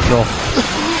 Controversial.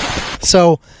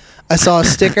 So I saw a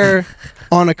sticker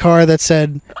on a car that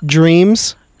said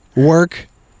dreams, work,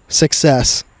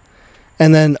 success.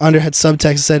 And then under had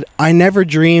subtext said, I never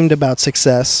dreamed about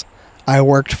success. I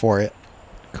worked for it.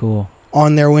 Cool.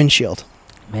 On their windshield.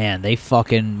 Man, they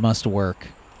fucking must work.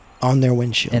 On their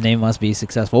windshield. And they must be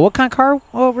successful. What kind of car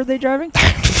were they driving?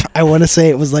 I want to say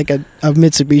it was like a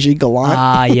Mitsubishi Galant.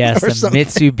 Ah, yes, a something.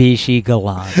 Mitsubishi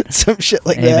Galant. Some shit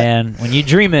like Hey, that. man, when you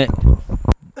dream it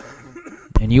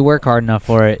and you work hard enough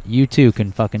for it, you too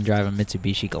can fucking drive a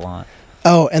Mitsubishi Galant.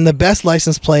 Oh, and the best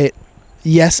license plate,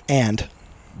 yes and.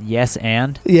 Yes,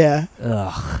 and? Yeah.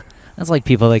 Ugh. That's like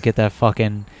people that get that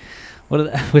fucking...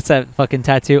 What's that fucking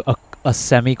tattoo? A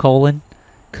semicolon?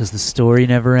 Because the story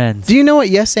never ends. Do you know what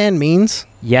yes and means?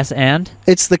 Yes, and?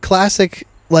 It's the classic,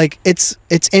 like, it's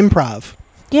improv.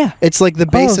 Yeah. It's like the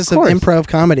basis of course. improv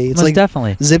comedy. It's Most like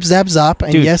definitely. zip, zap, zop,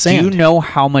 and Dude, yes do and. you know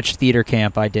how much theater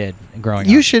camp I did growing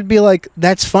up? You should be like,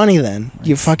 that's funny then,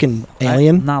 you fucking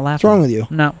alien. I'm not laughing. What's wrong with you?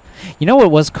 No. You know what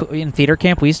was in theater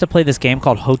camp? We used to play this game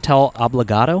called Hotel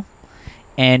Obligado,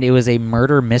 and it was a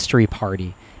murder mystery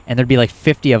party. And there'd be like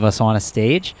 50 of us on a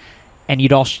stage, and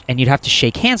you'd have to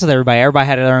shake hands with everybody. Everybody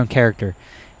had their own character,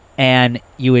 and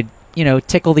you would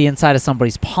tickle the inside of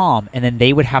somebody's palm, and then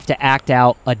they would have to act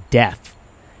out a death,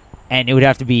 and it would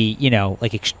have to be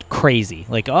like crazy,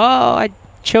 like, oh, I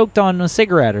choked on a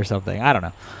cigarette or something. I don't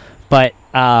know, but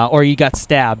or you got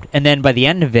stabbed, and then by the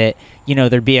end of it,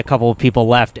 there'd be a couple of people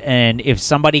left, and if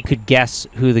somebody could guess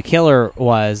who the killer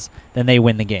was, then they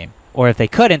win the game, or if they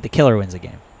couldn't, the killer wins the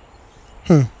game.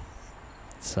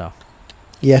 So.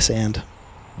 Yes and.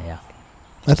 Yeah.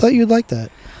 I thought you'd like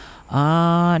that.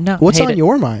 No. What's on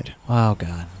your mind? Oh,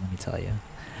 God. Let me tell you.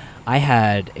 I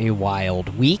had a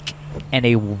wild week and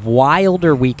a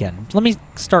wilder weekend. Let me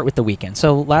start with the weekend.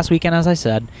 So last weekend, as I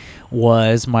said,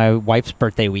 was my wife's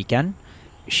birthday weekend.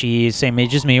 She's same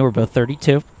age as me. We're both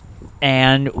 32.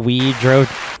 And we drove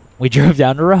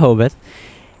down to Rehoboth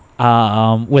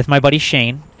with my buddy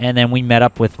Shane, and then we met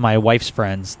up with my wife's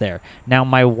friends there. Now,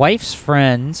 my wife's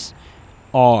friends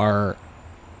are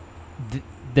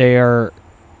they're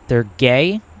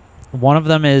gay. One of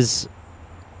them is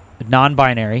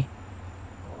non-binary,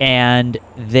 and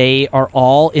they are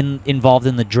all involved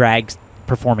in the drag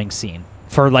performing scene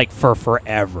for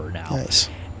forever now. Nice.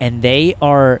 And they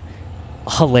are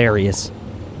hilarious.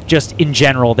 Just in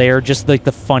general, they are just like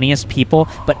the funniest people,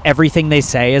 but everything they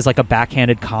say is like a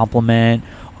backhanded compliment,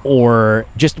 or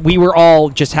just we were all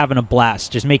just having a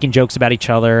blast, just making jokes about each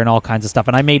other and all kinds of stuff.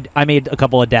 And I made a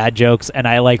couple of dad jokes, and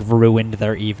I like ruined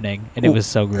their evening, and it was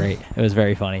so great. It was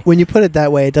very funny. When you put it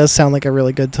that way, it does sound like a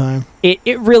really good time.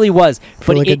 It really was,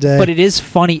 but like a day. But it is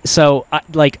funny. So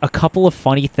like a couple of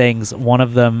funny things. One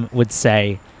of them would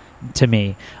say to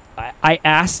me, I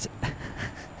asked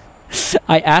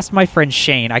my friend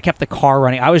Shane. I kept the car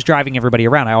running. I was driving everybody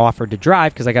around. I offered to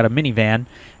drive because I got a minivan,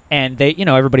 and they,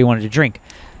 everybody wanted to drink.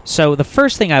 So the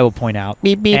first thing I will point out,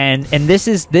 beep, beep. and this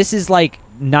is like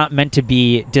not meant to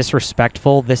be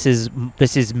disrespectful. This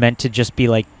is meant to just be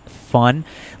like fun.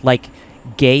 Like,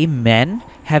 gay men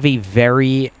have a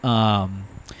very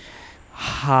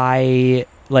high,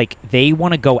 like, they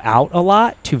want to go out a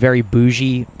lot to very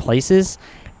bougie places.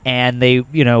 And they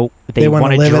want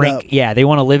to drink. Yeah, they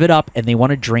want to live it up, and they want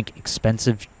to drink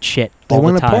expensive shit all the time.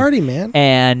 They want to party, man.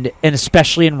 And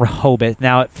especially in Rehoboth.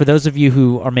 Now, for those of you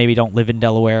who are maybe don't live in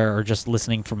Delaware or just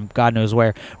listening from God knows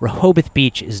where, Rehoboth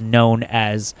Beach is known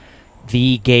as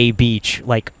the gay beach,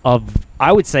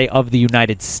 I would say, of the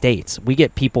United States. We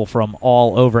get people from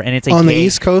all over, and it's on the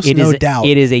East Coast, no doubt.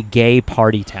 It is a gay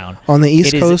party town. On the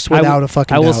East Coast, without a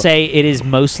fucking doubt. I will say it is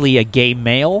mostly a gay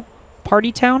male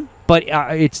party town. But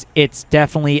it's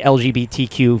definitely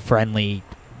LGBTQ friendly,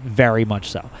 very much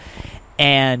so.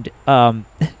 And so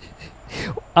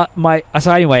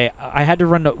anyway, we had to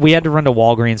run to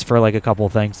Walgreens for like a couple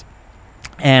of things.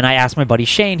 And I asked my buddy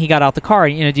Shane. He got out the car.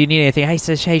 Do you need anything? He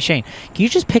says, "Hey Shane, can you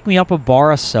just pick me up a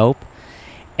bar of soap?"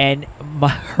 And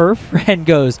her friend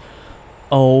goes,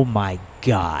 "Oh my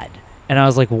God." And I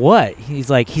was like, "What?" He's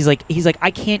like,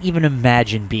 "I can't even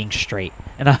imagine being straight."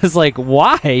 And I was like,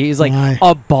 "Why?" He's like, Why?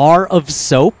 "A bar of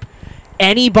soap?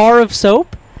 Any bar of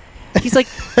soap?" He's like,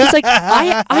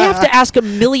 I have to ask a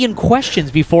million questions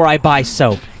before I buy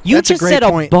soap. You just said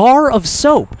a bar of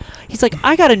soap. He's like,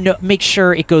 I gotta make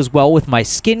sure it goes well with my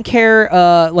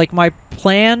skincare, like my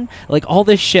plan, like all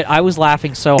this shit. I was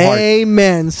laughing so hard.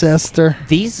 Amen, sister.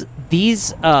 These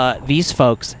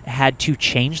folks had to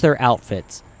change their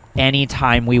outfits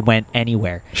anytime we went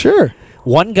anywhere. Sure.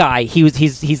 One guy,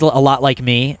 he's a lot like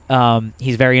me.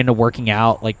 He's very into working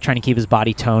out, like trying to keep his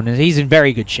body toned, and he's in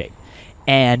very good shape.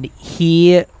 And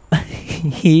he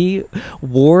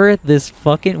wore this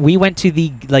fucking. We went to the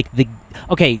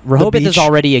Rehoboth is beach?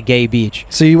 already a gay beach.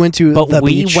 So you went to But the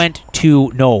we beach?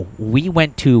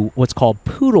 went to what's called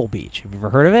Poodle Beach. Have you ever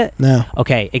heard of it? No.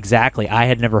 Okay, exactly. I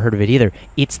had never heard of it either.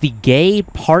 It's the gay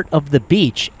part of the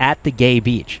beach at the gay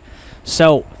beach.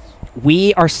 So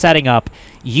we are setting up.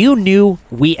 You knew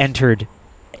we entered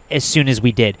as soon as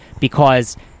we did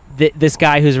because this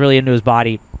guy who's really into his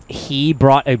body, he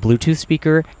brought a Bluetooth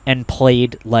speaker and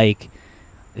played like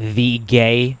the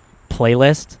gay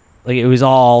playlist. Like it was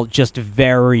all just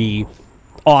very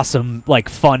awesome, like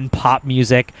fun pop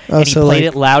music, and he played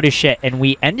it loud as shit. And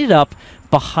we ended up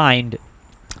behind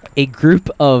a group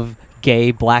of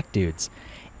gay black dudes,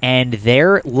 and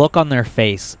their look on their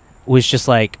face was just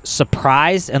like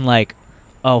surprised and like,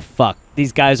 oh fuck,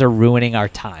 these guys are ruining our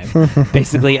time,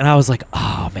 basically. And I was like,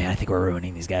 oh man, I think we're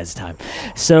ruining these guys' time.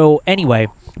 So anyway,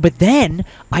 but then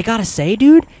I gotta say,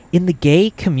 dude, in the gay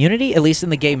community, at least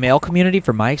in the gay male community,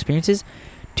 from my experiences,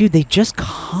 dude, they just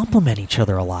compliment each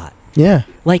other a lot. Yeah.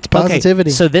 Like, it's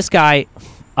positivity. Okay, so this guy,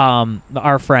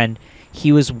 our friend,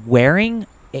 he was wearing,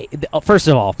 first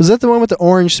of all, was that the one with the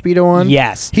orange Speedo on?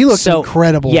 Yes. He looks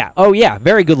incredible. Yeah. Oh, yeah.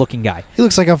 Very good looking guy. He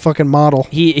looks like a fucking model.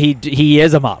 He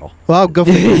is a model. Well, I'll go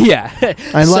for it. Yeah.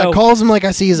 I calls him like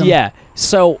I sees him. Yeah.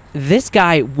 So this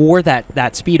guy wore that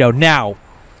Speedo. Now,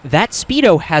 that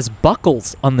Speedo has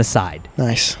buckles on the side.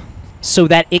 Nice. So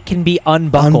that it can be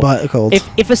unbuckled.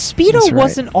 If a Speedo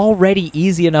wasn't already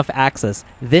easy enough access,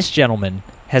 this gentleman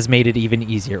has made it even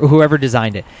easier. Whoever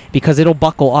designed it, because it'll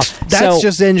buckle up. That's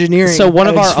just engineering. So one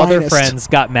of our other friends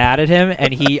got mad at him,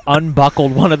 and he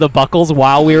unbuckled one of the buckles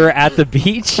while we were at the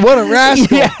beach. What a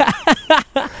rascal! Yeah.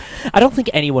 I don't think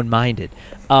anyone minded.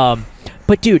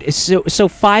 But dude, so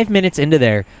 5 minutes into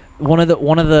there, one of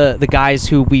the guys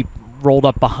who we rolled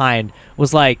up behind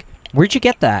was like, "Where'd you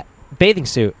get that bathing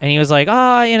suit?" And he was like,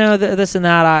 "Oh, this and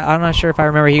that. I'm not sure if I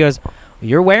remember." He goes, well,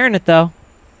 "You're wearing it though."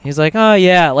 He's like, "Oh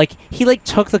yeah." Like he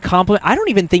took the compliment. I don't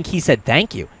even think he said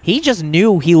thank you. He just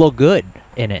knew he looked good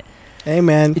in it. Hey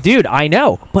man, dude, I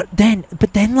know. But then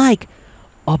like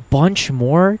a bunch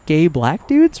more gay black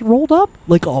dudes rolled up,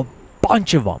 like a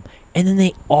bunch of them, and then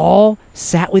they all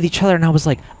sat with each other. And I was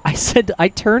like, I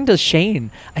turned to Shane.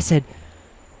 I said,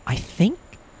 I think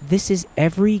this is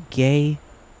every gay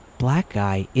black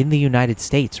guy in the United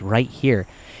States right here.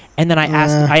 And then I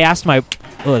asked my,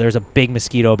 there's a big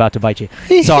mosquito about to bite you.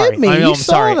 He sorry. hit me. I'm You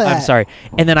saw sorry. that. I'm sorry.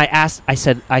 And then I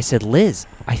said, Liz,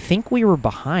 I think we were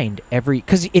behind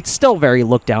because it's still very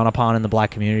looked down upon in the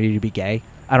black community to be gay.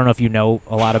 I don't know if you know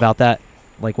a lot about that,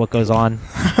 like what goes on.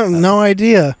 No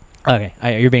idea. Okay,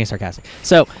 you're being sarcastic.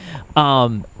 So,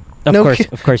 of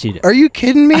course you do. Are you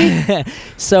kidding me?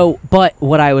 So, but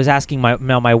what I was asking,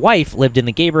 my wife lived in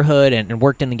the neighborhood and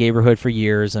worked in the neighborhood for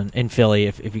years in Philly,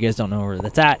 if you guys don't know where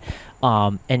that's at.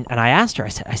 And I asked her, I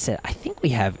said, I think we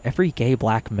have every gay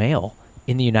black male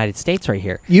in the United States right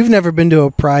here. You've never been to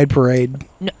a pride parade?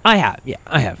 No, I have. Yeah,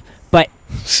 I have. But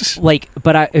she's like,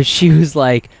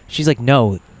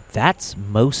 no, that's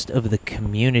most of the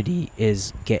community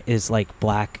is like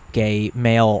black, gay,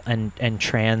 male, and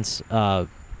trans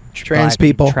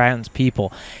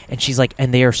people. And she's like,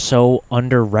 and they are so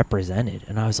underrepresented.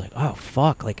 And I was like, oh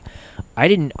fuck, like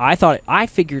I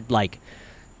figured like,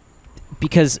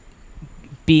 because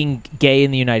being gay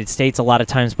in the United States a lot of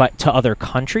times to other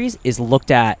countries is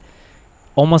looked at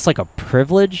almost like a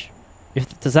privilege.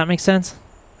 Does that make sense?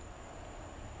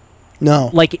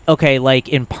 No. Like, okay, like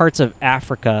in parts of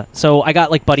Africa. So I got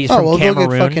like buddies from Cameroon.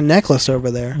 They'll get fucking necklace over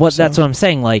there. That's what I'm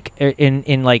saying. Like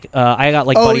in like I got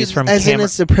like buddies from as in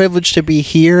it's a privilege to be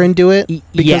here and do it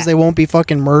because they won't be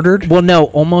fucking murdered. Well, no,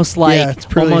 almost like it's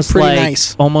pretty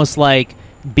nice. Almost like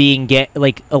being gay.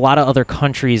 Like a lot of other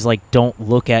countries like don't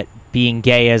look at being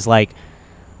gay as like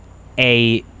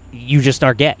you just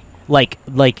are gay. Like,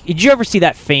 did you ever see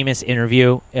that famous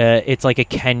interview? It's like a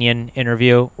Kenyan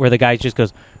interview where the guy just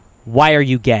goes, "Why are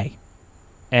you gay?"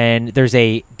 And there's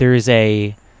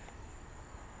a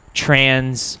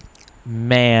trans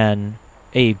man,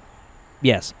 another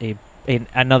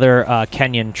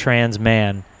Kenyan trans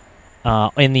man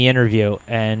in the interview,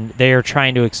 and they are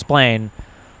trying to explain,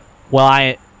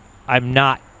 well, I'm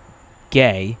not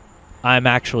gay. I'm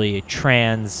actually a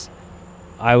trans.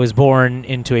 I was born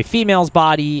into a female's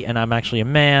body, and I'm actually a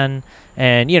man,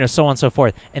 and so on and so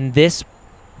forth. And this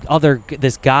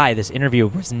interviewer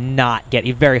was not getting.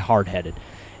 He's very hard-headed,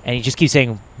 and he just keeps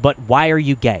saying, "But why are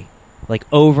you gay?" Like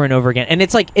over and over again. And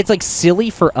it's like silly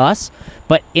for us,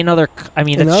 but it's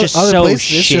just so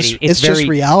shitty. It's just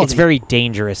reality. It's very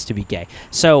dangerous to be gay.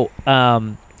 So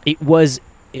it was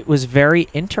very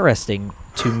interesting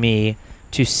to me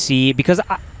to see, because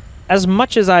as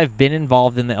much as I've been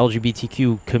involved in the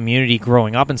LGBTQ community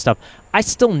growing up and stuff, I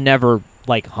still never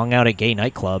like hung out at gay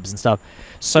nightclubs and stuff.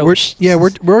 So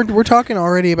we're talking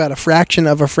already about a fraction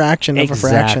of a fraction of a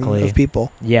fraction of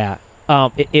people. Yeah.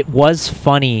 It was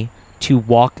funny to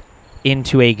walk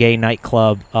into a gay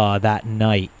nightclub that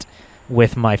night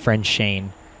with my friend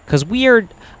Shane, because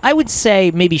I would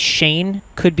say maybe Shane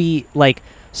could be like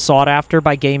sought after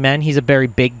by gay men. He's a very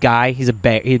big guy. He's a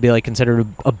bear. He'd be like considered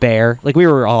a bear. Like we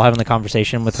were all having the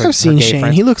conversation with her. I've seen Shane.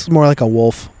 Friends. He looks more like a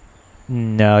wolf.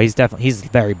 No, he's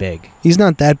very big. He's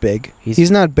not that big.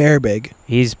 He's not bear big.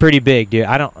 He's pretty big, dude.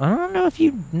 I don't know if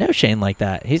you know Shane like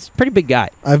that. He's a pretty big guy.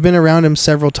 I've been around him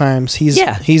several times. He's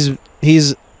an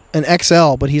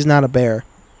XL, but he's not a bear.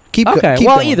 Keep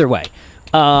going. Either way.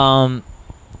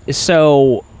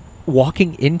 So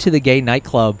walking into the gay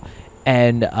nightclub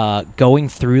and going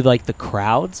through like the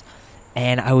crowds,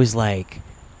 and I was like,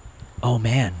 oh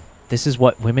man, this is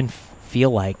what women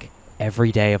feel like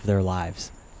every day of their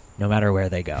lives, no matter where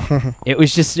they go. It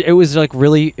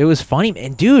was funny,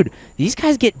 and dude, these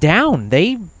guys get down.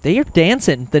 They are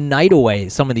dancing the night away.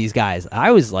 Some of these guys,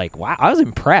 I was like, wow, I was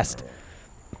impressed.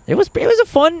 It was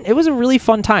a really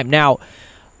fun time. Now,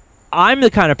 I'm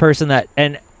the kind of person that,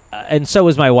 and so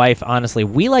is my wife, honestly.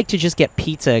 We like to just get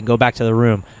pizza and go back to the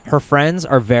room. Her friends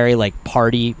are very like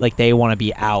party, like they want to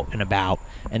be out and about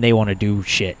and they want to do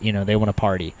shit, they want to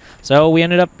party. So we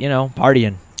ended up,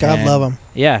 partying. God love them.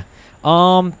 Yeah.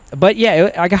 But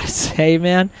yeah, I gotta say,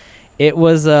 man, it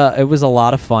was a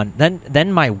lot of fun.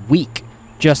 Then my week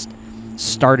just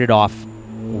started off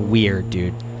weird,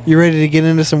 dude. You ready to get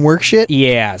into some work shit?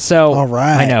 Yeah. So all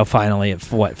right. I know. Finally, at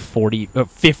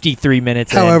 53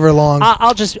 minutes. However long.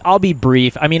 I'll be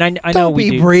brief. I mean, I know we do.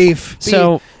 Don't be brief.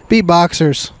 So be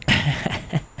boxers.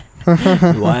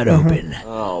 Wide open.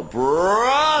 Oh,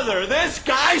 brother, this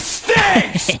guy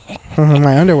stinks.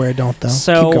 My underwear don't though.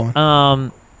 So, keep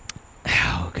going.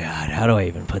 Oh God, how do I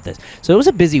even put this? So it was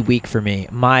a busy week for me.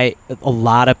 A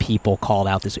lot of people called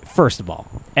out this week. First of all,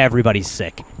 everybody's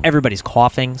sick. Everybody's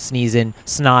coughing, sneezing,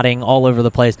 snotting all over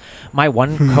the place. My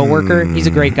one coworker, he's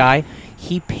a great guy.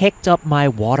 He picked up my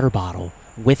water bottle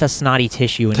with a snotty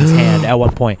tissue in his hand at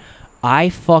one point.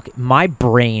 My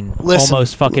brain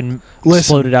almost fucking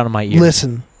exploded out of my ear.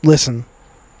 Listen.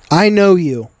 I know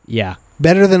you. Yeah.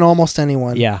 Better than almost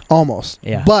anyone. Yeah. Almost.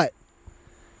 Yeah. But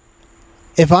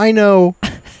if I know,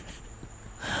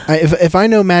 if I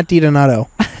know Matt DiDonato,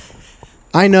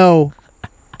 I know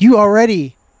you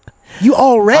already.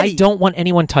 I don't want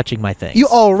anyone touching my things. You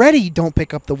already don't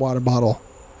pick up the water bottle.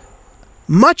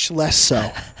 Much less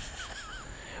so.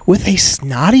 With a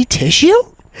snotty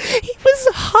tissue? He was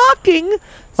hawking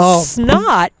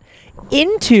snot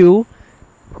into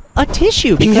a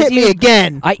tissue. You hit me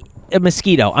again. A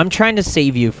mosquito. I'm trying to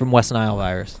save you from West Nile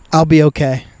virus. I'll be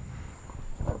okay.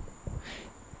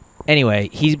 Anyway,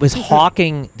 he was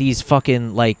hawking these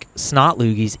fucking like snot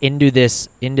loogies into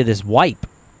this wipe.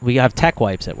 We have tech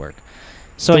wipes at work.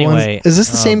 So is this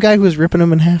the same guy who was ripping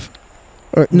them in half?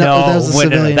 Or, no, that was a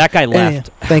civilian. No, that guy left.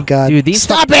 Thank God. Dude, these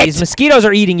mosquitoes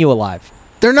are eating you alive.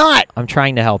 They're not. I'm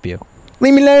trying to help you.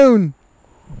 Leave me alone.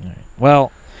 All right.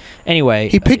 Well, anyway,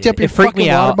 he picked up your fucking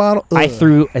water bottle. I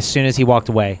threw as soon as he walked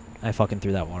away. I fucking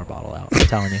threw that water bottle out. I'm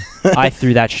telling you, I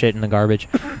threw that shit in the garbage.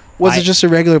 Was it just a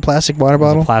regular plastic water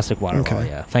bottle? It was a plastic water bottle.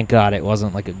 Yeah. Thank God it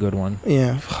wasn't like a good one.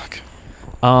 Yeah. Fuck.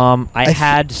 I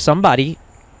had somebody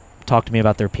talk to me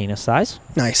about their penis size.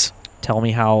 Nice. Tell me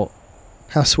how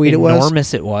sweet it was.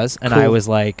 Enormous it was, and cool. I was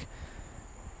like,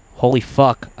 "Holy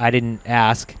fuck!" I didn't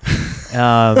ask.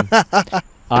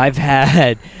 I've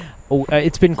had.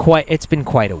 It's been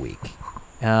quite a week.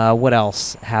 What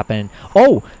else happened?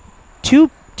 Oh,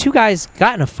 two guys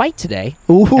got in a fight today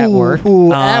at work.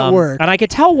 At work. And I could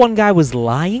tell one guy was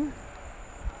lying.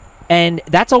 And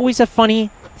that's always a funny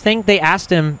thing. They asked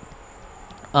him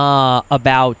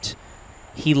about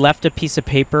he left a piece of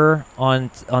paper on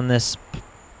this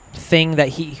thing that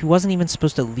he wasn't even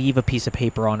supposed to leave a piece of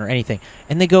paper on or anything.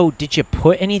 And they go, "Did you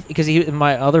put anything?" Because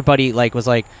my other buddy was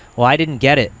like, "Well, I didn't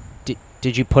get it.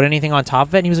 Did you put anything on top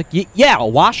of it?" And he was like, "Yeah, a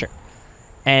washer."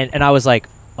 And I was like,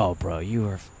 "Oh, bro, you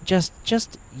are just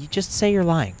say you're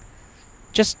lying,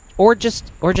 or just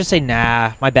say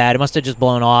nah, my bad. It must have just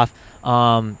blown off."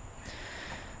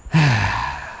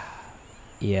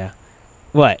 Yeah.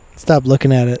 What? Stop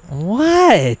looking at it.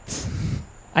 What?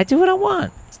 I do what I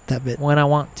want. Stop it. When I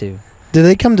want to. Did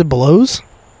they come to blows?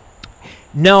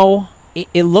 No.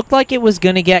 It looked like it was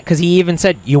going to get, because he even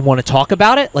said, "You want to talk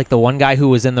about it?" Like the one guy who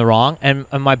was in the wrong. And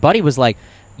my buddy was like,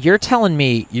 "You're telling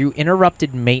me you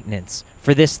interrupted maintenance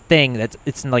for this thing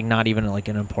it's like not even like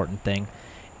an important thing."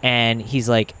 And he's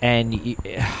like,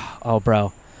 oh,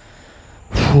 bro.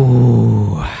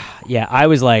 Yeah, I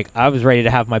was ready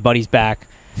to have my buddies back.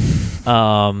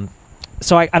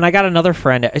 So I got another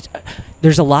friend.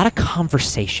 There's a lot of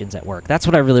conversations at work. That's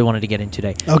what I really wanted to get into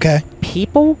today. Okay.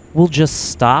 People will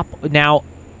just stop. Now,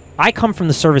 I come from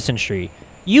the service industry.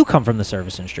 You come from the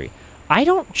service industry. I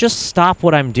don't just stop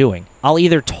what I'm doing. I'll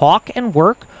either talk and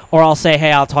work, or I'll say,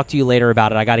 hey, I'll talk to you later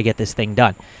about it. I got to get this thing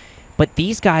done. But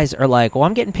these guys are like, well,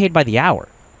 I'm getting paid by the hour.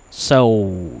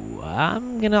 So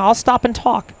I'll stop and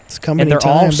talk. It's company and they're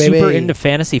time, all baby. super into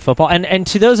fantasy football. And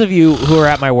to those of you who are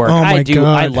at my work, God.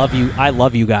 I love you. I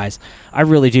love you guys. I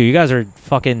really do. You guys are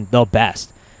fucking the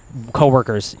best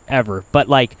coworkers ever. But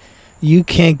like, you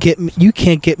can't get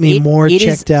me more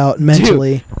checked out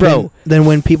mentally, dude, bro, than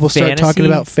when people start talking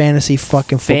about fantasy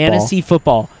fucking football. Fantasy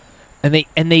football, and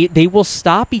they will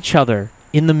stop each other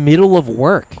in the middle of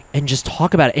work and just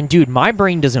talk about it. And dude, my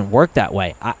brain doesn't work that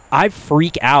way. I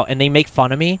freak out, and they make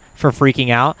fun of me for freaking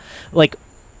out.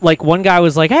 Like one guy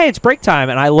was like, hey, it's break time,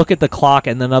 and I look at the clock,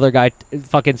 and another guy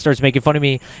fucking starts making fun of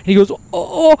me, and he goes,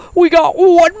 oh, we got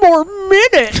one more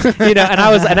minute, and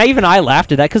I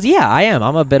laughed at that, because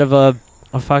I'm a bit of a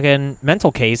fucking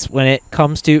mental case when it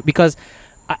comes to, because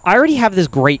I already have this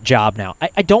great job now.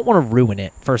 I don't want to ruin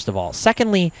it, first of all.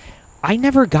 Secondly, I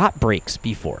never got breaks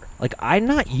before. Like, I'm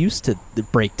not used to the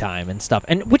break time and stuff,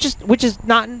 and which is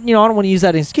not, I don't want to use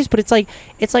that as an excuse, but it's like,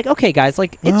 okay, guys,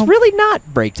 like, it's really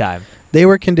not break time. They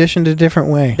were conditioned a different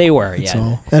way. They were, That's yeah.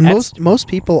 all. And most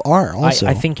people are also.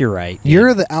 I think you're right. Yeah.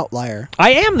 You're the outlier.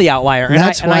 I am the outlier,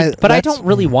 but I don't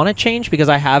really want to change because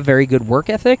I have very good work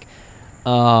ethic.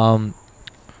 But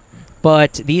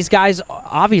these guys,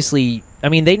 obviously, I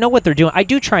mean, they know what they're doing. I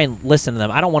do try and listen to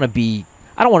them. I don't want to be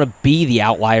the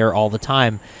outlier all the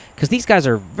time, because these guys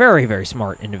are very, very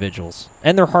smart individuals,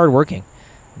 and they're hardworking.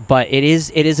 But it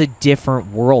is a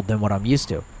different world than what I'm used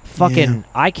to. Fucking,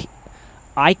 yeah.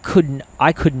 I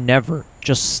could never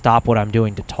just stop what I'm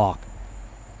doing to talk.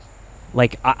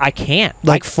 Like, I can't.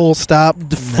 Like, full stop?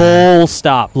 Full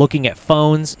stop. Looking at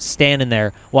phones, standing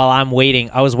there while I'm waiting.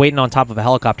 I was waiting on top of a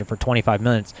helicopter for 25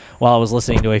 minutes while I was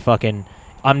listening to a fucking...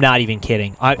 I'm not even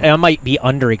kidding. I might be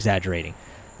under-exaggerating.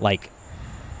 Like,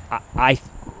 I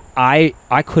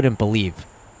couldn't believe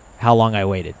how long I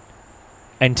waited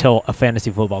until a fantasy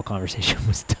football conversation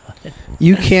was done.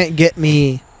 You can't get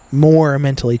me more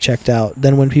mentally checked out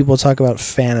than when people talk about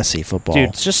fantasy football. Dude,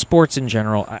 it's just sports in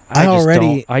general.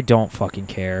 I don't fucking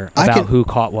care about who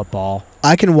caught what ball.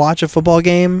 I can watch a football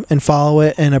game and follow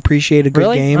it and appreciate a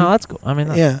good game. Oh, that's cool. I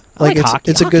mean, yeah, like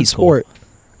hockey. It's a good sport.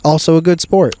 Cool. Also a good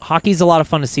sport. Hockey's a lot of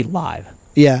fun to see live.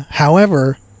 Yeah.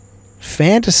 However,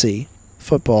 fantasy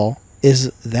football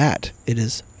is that. It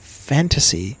is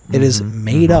fantasy. It is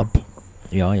made up.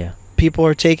 Oh, yeah. People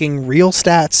are taking real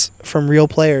stats from real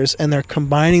players and they're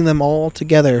combining them all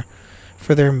together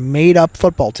for their made-up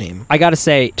football team. I gotta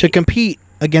say, to compete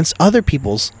against other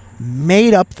people's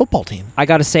made-up football team. I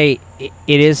gotta say, it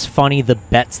is funny the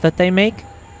bets that they make.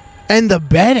 And the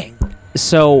betting.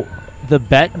 So, the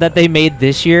bet that they made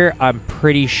this year, I'm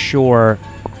pretty sure...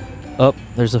 Oh,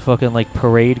 there's a fucking, like,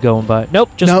 parade going by.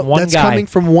 Nope, just one that's guy. Coming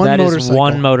from one motorcycle. That is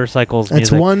one motorcycle's music.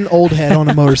 That's one old head on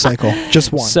a motorcycle.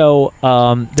 Just one. So,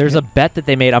 there's a bet that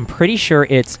they made. I'm pretty sure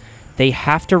it's they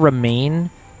have to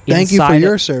remain Thank you for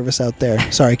your service out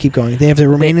there. Sorry, keep going. They have to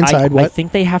remain inside what? I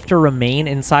think they have to remain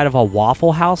inside of a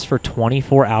Waffle House for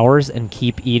 24 hours and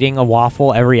keep eating a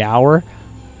waffle every hour.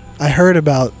 I heard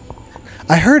about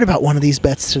one of these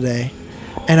bets today,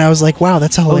 and I was like, wow,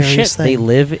 that's a hilarious thing. They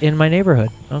live in my neighborhood.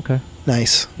 Okay.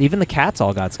 Nice. Even the cats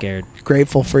all got scared.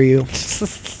 Grateful for you,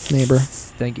 neighbor.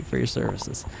 Thank you for your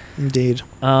services. Indeed.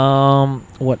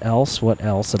 What else?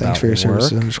 Thanks for your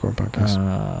services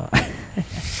 _podcast.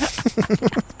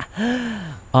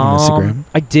 Instagram.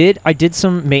 I did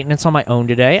some maintenance on my own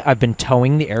today. I've been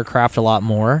towing the aircraft a lot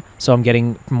more, so I'm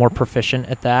getting more proficient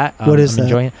at that. What is that?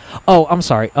 Enjoying it. Oh, I'm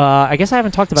sorry. I guess I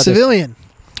haven't talked about civilian.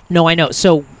 This. No, I know.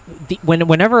 So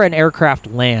whenever an aircraft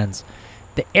lands,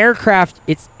 the aircraft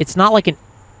it's not like an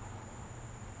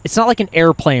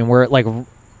airplane where it like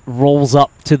rolls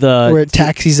up to the where it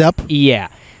taxis up. Yeah.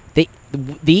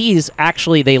 These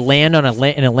actually they land in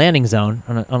a landing zone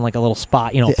on like a little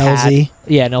spot, the pad. LZ.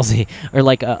 Yeah, an LZ or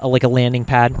like a landing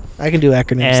pad. I can do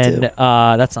acronyms too.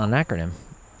 And that's not an acronym.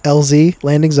 LZ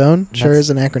landing zone sure is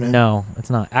an acronym. No, it's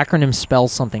not. Acronym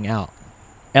spells something out.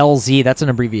 LZ, that's an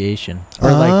abbreviation. Or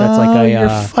that's like a.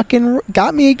 You fucking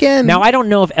got me again. Now I don't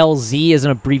know if LZ is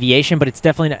an abbreviation, but it's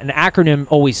definitely an acronym.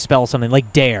 Always spells something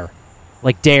like DARE.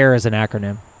 Like DARE is an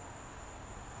acronym.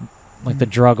 Like the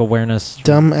drug awareness.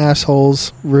 Dumb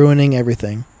assholes ruining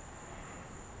everything.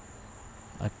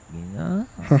 Like,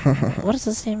 what does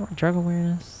this stand for? Drug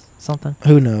awareness? something.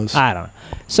 Who knows? I don't know.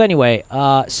 So anyway,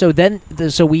 so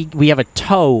we have a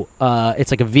tow.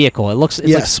 It's like a vehicle. It's like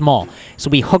Yes. small. So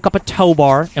we hook up a tow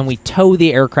bar and we tow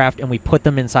the aircraft and we put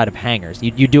them inside of hangars.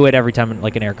 You do it every time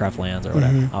like an aircraft lands or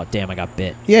whatever. Oh damn, I got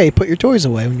bit. Yeah, you put your toys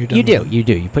away when you're done. You do. with them. You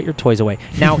do. You put your toys away.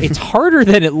 Now it's harder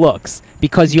than it looks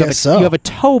because you Guess have a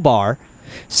tow bar.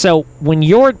 So when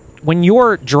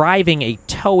you're driving a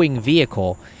towing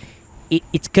vehicle,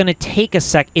 it's gonna take a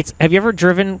sec. Have you ever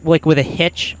driven like with a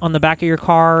hitch on the back of your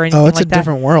car or anything Oh, it's like a that?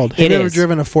 different world. Have It you ever is.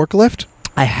 driven a forklift?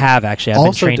 I have actually. I've been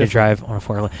Also trained to drive on a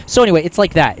forklift. So anyway, it's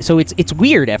like that. So it's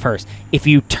weird at first. If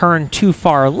you turn too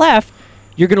far left,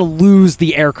 you're gonna lose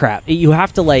the aircraft. You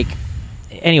have to like.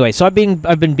 Anyway, so I've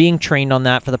been being trained on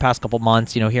that for the past couple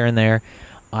months. Here and there.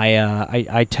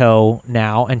 I tow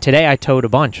now, and today I towed a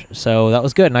bunch, so that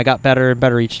was good, and I got better and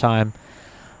better each time.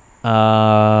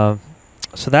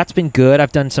 So that's been good.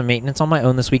 I've done some maintenance on my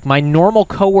own this week. My normal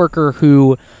coworker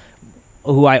who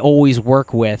I always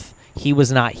work with, he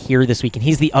was not here this week, and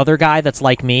he's the other guy that's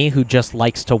like me who just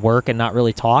likes to work and not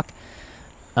really talk.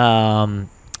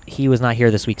 He was not here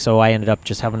this week, so I ended up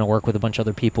just having to work with a bunch of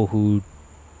other people who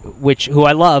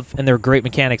I love, and they're great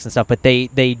mechanics and stuff, but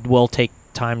they will take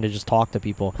time to just talk to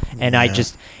people. And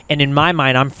and in my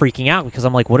mind I'm freaking out because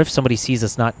I'm like, what if somebody sees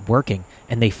us not working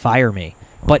and they fire me?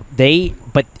 But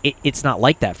it's not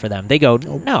like that for them. They go,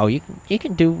 no, you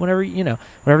can do whatever you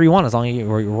want as long as you get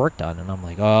your work done. And I'm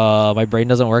like, oh, my brain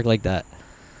doesn't work like that.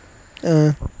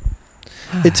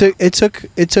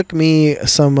 It took me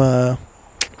some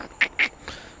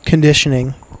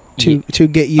conditioning to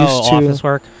get used to office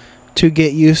work. To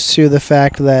get used to the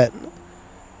fact that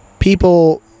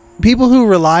people who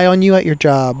rely on you at your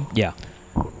job, Yeah,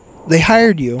 they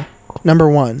hired you, number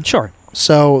one. sure.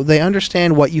 So they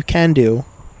understand what you can do,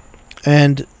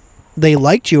 and they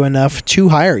liked you enough to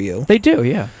hire you. They do,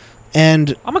 yeah.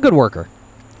 And I'm a good worker.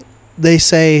 they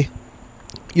say,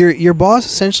 your boss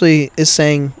essentially is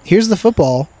saying, here's the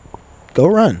football, go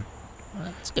run.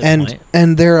 That's a good point.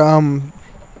 And they're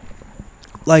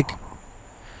like,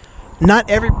 not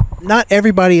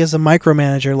everybody is a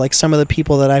micromanager like some of the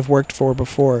people that I've worked for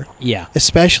before, Yeah.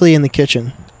 especially in the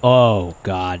kitchen. Oh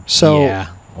God. So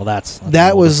yeah. Well, that's a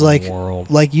that whole was different like world.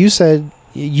 like you said,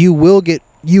 you will get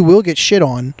shit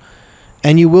on,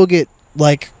 and you will get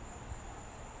like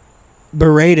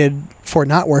berated for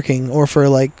not working, or for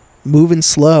like moving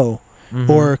slow,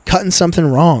 or cutting something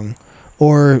wrong,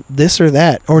 or this or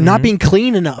that, or not being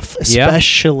clean enough,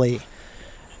 especially.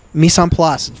 Mise en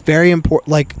place, very important.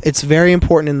 Like, it's very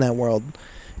important in that world.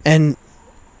 And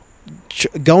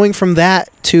going from that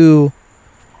to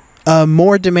a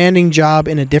more demanding job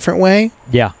in a different way,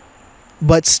 Yeah.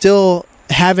 but still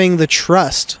having the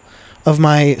trust of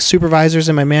my supervisors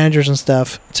and my managers and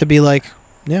stuff to be like,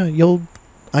 yeah,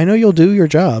 I know you'll do your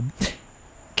job.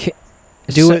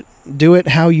 Do it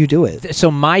how you do it.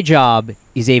 So my job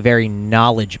is a very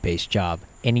knowledge-based job,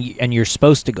 and you're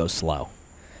supposed to go slow,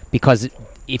 because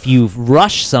if you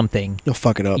rush something, You'll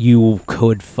fuck it up. you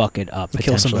could fuck it up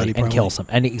Kill somebody, and kill probably. some.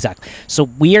 And exactly. So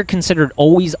we are considered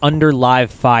always under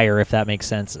live fire, if that makes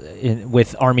sense,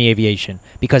 with Army Aviation,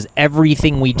 because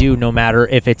everything we do, no matter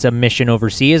if it's a mission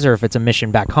overseas or if it's a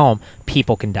mission back home,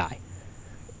 people can die.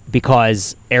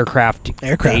 Because aircraft,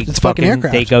 It's fucking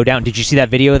aircraft. They go down. Did you see that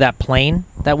video of that plane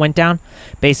that went down?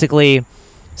 Basically,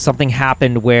 something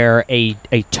happened where a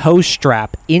tow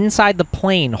strap inside the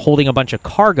plane holding a bunch of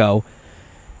cargo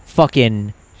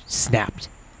fucking snapped,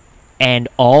 and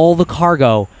all the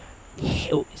cargo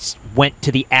went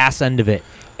to the ass end of it,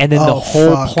 and then the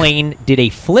whole plane did a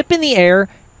flip in the air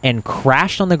and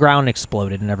crashed on the ground and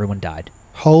exploded, and everyone died.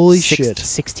 Holy shit.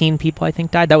 16 people, I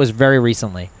think, died. That was very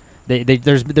recently.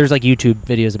 There's like YouTube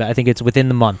videos about it. I think it's within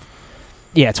the month.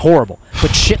 Yeah, it's horrible.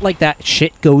 But shit like that,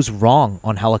 shit goes wrong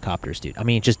on helicopters, dude. I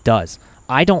mean, it just does.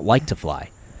 I don't like to fly.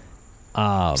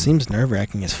 Seems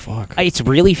nerve-wracking as fuck.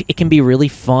 It can be really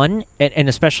fun, and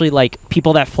especially like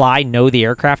people that fly know the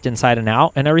aircraft inside and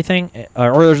out and everything,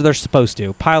 or they're supposed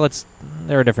to. Pilots,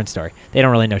 they're a different story. They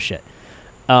don't really know shit.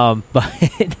 But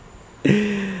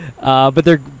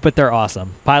they're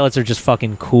awesome. Pilots are just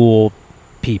fucking cool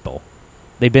people.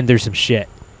 They've been through some shit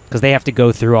because they have to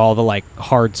go through all the like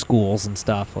hard schools and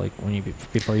stuff like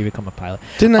before you become a pilot.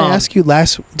 Did I ask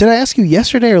you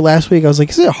yesterday or last week? I was like,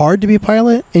 is it hard to be a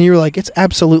pilot? And you were like, it's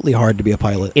absolutely hard to be a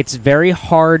pilot. It's very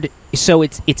hard. So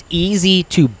it's easy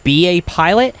to be a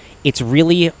pilot. It's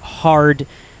really hard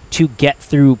to get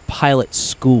through pilot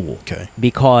school. Okay.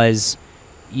 Because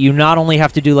you not only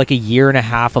have to do like a year and a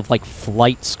half of like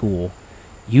flight school,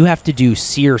 you have to do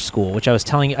SEER school, which I was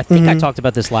telling you. I think I talked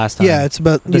about this last time. Yeah, it's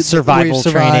about the survival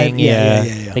training.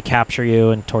 Yeah. They capture you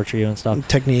and torture you and stuff.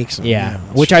 Techniques. Yeah,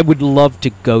 which I would love to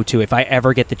go to if I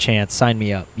ever get the chance. Sign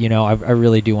me up. You know, I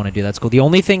really do want to do that school. The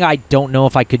only thing I don't know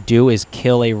if I could do is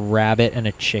kill a rabbit and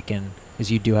a chicken,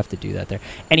 because you do have to do that there.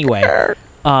 Anyway,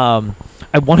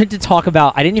 I wanted to talk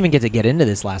about. I didn't even get to get into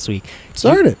this last week.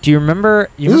 Started. Do you remember?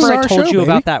 I told you baby.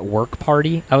 about that work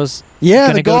party I was the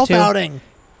gonna golf go to? outing.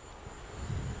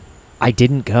 I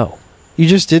didn't go. You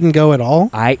just didn't go at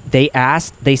all?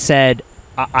 They said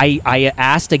I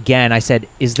asked again. I said,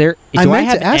 "Is there? I Do I meant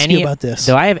have to ask any? you about this.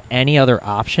 Do I have any other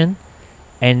option?"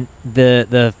 And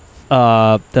the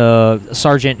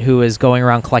sergeant who was going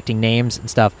around collecting names and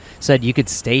stuff said, "You could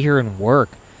stay here and work."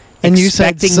 And you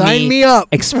said, "Sign me up,"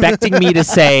 expecting me to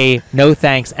say no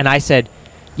thanks. And I said,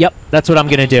 "Yep, that's what I'm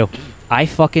gonna do." I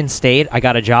fucking stayed. I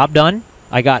got a job done.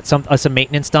 I got some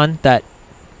maintenance done that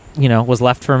was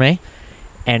left for me,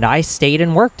 and I stayed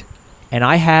and worked, and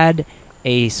I had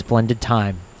a splendid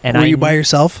time. And were you by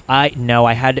yourself? No,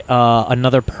 I had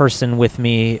another person with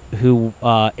me who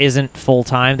isn't full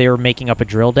time. They were making up a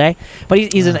drill day, but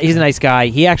he's a nice guy.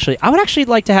 I would actually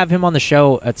like to have him on the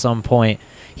show at some point.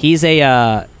 He's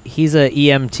a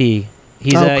EMT.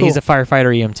 He's a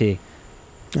firefighter EMT.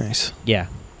 Nice. Yeah.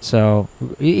 So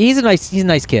he's a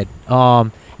nice kid.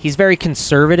 He's very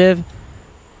conservative,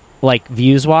 like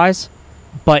views wise,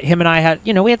 but him and I had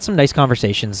we had some nice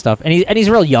conversations and stuff. And he's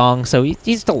real young, so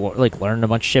he's still like learning a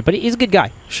bunch of shit. But he's a good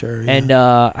guy. Sure. Yeah. And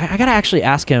I gotta actually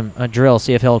ask him a drill,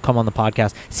 see if he'll come on the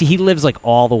podcast. See, he lives like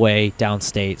all the way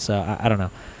downstate, so I don't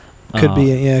know. Could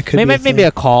be. Maybe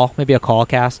a call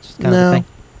cast kind of thing.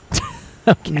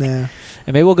 Okay. Nah.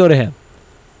 And maybe we'll go to him.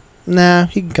 Nah,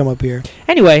 he can come up here.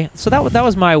 Anyway, so that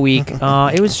was my week.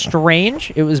 It was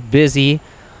strange. It was busy.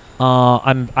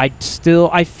 I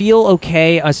feel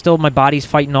okay. My body's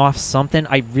fighting off something.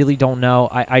 I really don't know.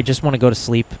 I just want to go to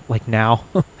sleep like now.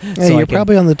 You're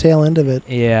probably on the tail end of it.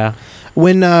 Yeah.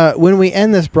 When we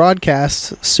end this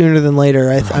broadcast sooner than later,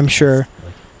 I'm sure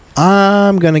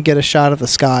I'm gonna get a shot of the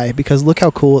sky, because look how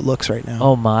cool it looks right now.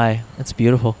 Oh my, it's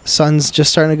beautiful. Sun's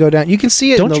just starting to go down. You can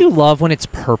see it. Don't you love when it's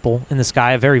purple in the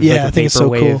sky? A very I think it's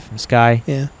so cool. Sky.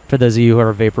 Yeah. For those of you who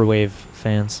are vaporwave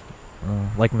fans,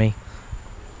 like me.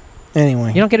 Anyway,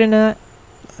 you don't get into that,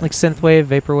 like synthwave,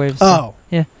 vaporwave. Oh,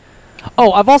 yeah.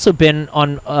 Oh, I've also been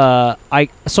on. I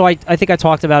think I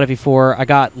talked about it before. I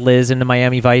got Liz into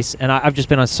Miami Vice, and I've just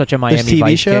been on such a Miami TV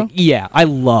Vice show. kick. Yeah, I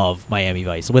love Miami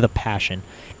Vice with a passion.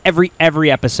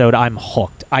 Every episode, I'm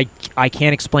hooked. I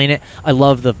can't explain it. I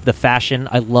love the fashion.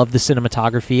 I love the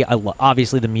cinematography. I love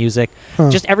obviously the music.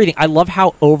 Just everything. I love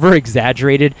how over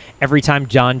exaggerated every time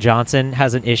John Johnson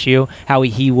has an issue, how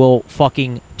he will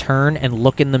fucking turn and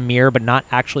look in the mirror but not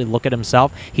actually look at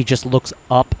himself. He just looks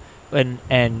up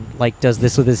and like does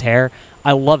this with his hair.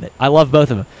 I love it. I love both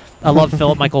of them. I love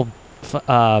Philip Michael.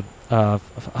 Oh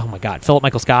my God, Philip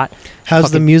Michael Scott.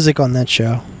 How's the music on that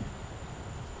show?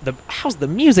 How's the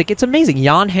music? It's amazing.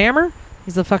 Jan Hammer,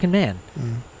 he's the fucking man.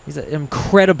 He's an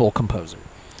incredible composer.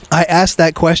 I asked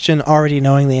that question already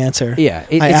knowing the answer. Yeah,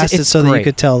 I asked it so that you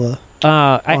could tell the.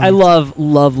 I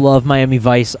love Miami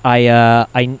Vice.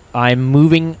 I'm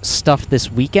moving stuff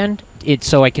this weekend.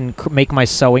 So I can make my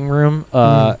sewing room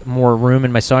more room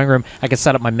in my sewing room. I can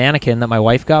set up my mannequin that my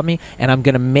wife got me, and I'm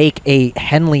gonna make a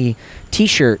Henley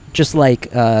T-shirt just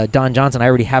like Don Johnson. I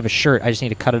already have a shirt. I just need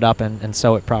to cut it up and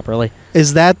sew it properly.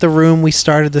 Is that the room we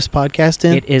started this podcast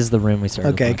in? It is the room we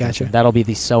started. Okay, gotcha. That'll be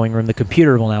the sewing room. The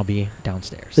computer will now be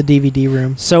downstairs. The DVD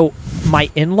room. So my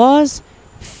in-laws,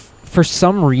 for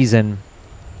some reason,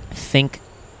 think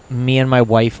me and my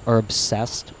wife are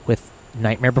obsessed with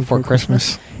Nightmare Before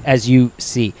Christmas, as you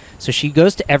see. So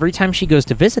every time she goes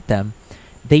to visit them,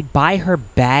 they buy her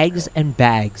bags and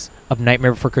bags of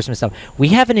Nightmare Before Christmas stuff. We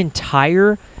have an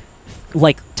entire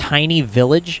tiny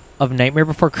village of Nightmare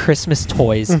Before Christmas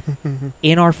toys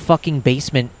in our fucking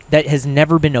basement that has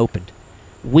never been opened.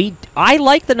 I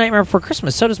like the Nightmare Before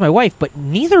Christmas, so does my wife, but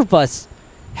neither of us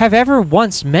have ever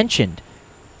once mentioned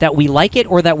that we like it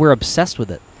or that we're obsessed with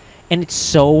it. And it's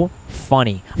so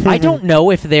funny. I don't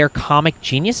know if they're comic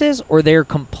geniuses or they're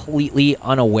completely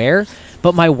unaware,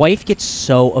 but my wife gets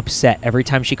so upset every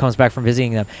time she comes back from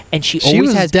visiting them, and she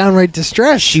always has downright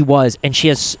distressed. She was, and she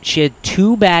had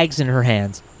 2 bags in her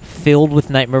hands filled with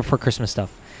Nightmare Before Christmas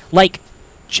stuff, like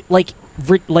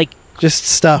just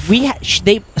stuff.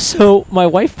 So my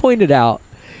wife pointed out,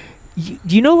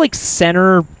 you know, like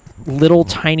center little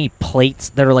tiny plates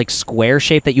that are like square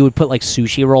shaped that you would put like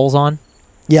sushi rolls on.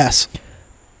 Yes.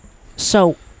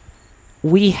 So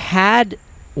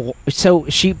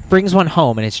she brings one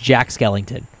home and it's Jack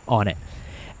Skellington on it.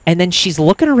 And then she's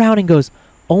looking around and goes,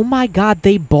 oh my God,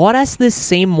 they bought us this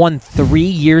same one 3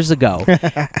 years ago.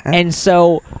 And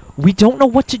so we don't know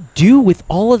what to do with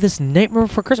all of this Nightmare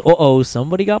Before Christmas. Uh-oh,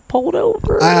 somebody got pulled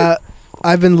over.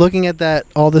 I've been looking at that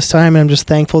all this time, and I'm just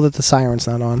thankful that the siren's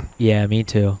not on. Yeah, me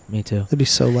too. It'd be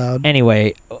so loud.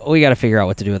 Anyway, we got to figure out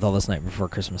what to do with all this Nightmare Before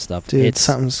Christmas stuff. Dude, it's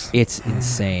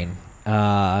insane.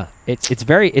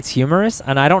 It's humorous,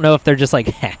 and I don't know if they're just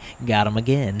like, got him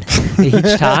again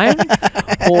each time,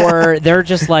 or they're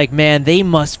just like, man, they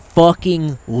must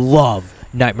fucking love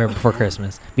Nightmare Before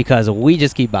Christmas because we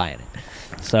just keep buying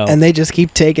it. So and they just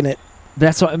keep taking it.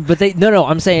 That's what. But they no.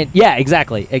 I'm saying, yeah,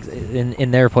 exactly.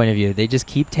 In their point of view, they just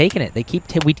keep taking it.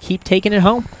 We keep taking it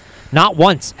home. Not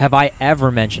once have I ever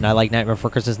mentioned I like Nightmare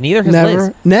Before Christmas. Neither has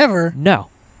Liz. Never. No.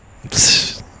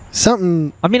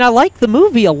 Something. I mean, I like the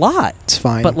movie a lot. It's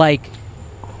fine. But like,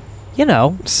 you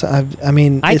know, I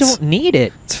mean, I don't need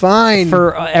it. It's fine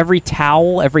for every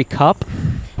towel, every cup.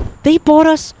 They bought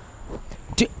us.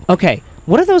 Okay,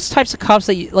 what are those types of cups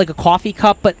that you, like a coffee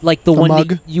cup, but like the one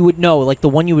that you would know, like the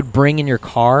one you would bring in your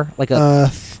car, like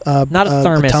a not a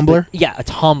thermos, a tumbler. Yeah, a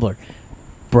tumbler.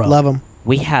 Bro, love them.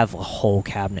 We have a whole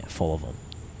cabinet full of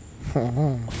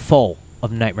them, full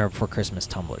of Nightmare Before Christmas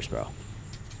tumblers, bro.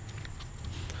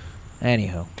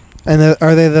 Anywho, and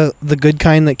are they the good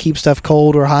kind that keep stuff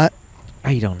cold or hot?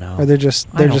 I don't know. Or they're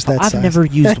just that size? I've never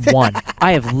used one.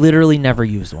 I have literally never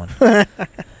used one.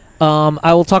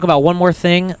 I will talk about one more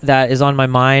thing that is on my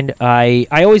mind. I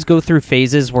always go through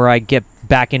phases where I get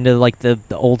back into like the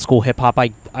old school hip hop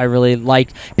I really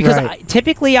liked because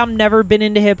typically I've never been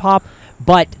into hip hop,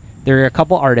 but there are a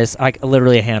couple artists, like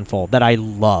literally a handful, that I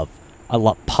love. I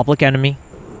love Public Enemy.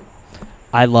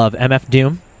 I love MF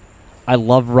Doom. I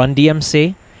love Run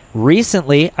DMC.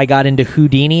 Recently, I got into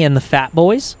Houdini and the Fat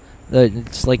Boys.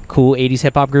 It's like cool 80s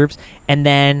hip hop groups. And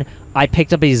then I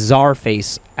picked up a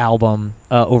Czarface album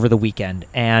over the weekend.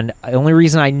 And the only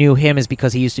reason I knew him is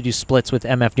because he used to do splits with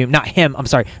MF Doom. Not him, I'm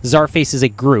sorry. Czarface is a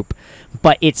group.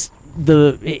 But it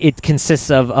consists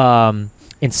of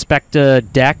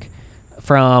Inspecta Deck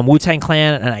from Wu-Tang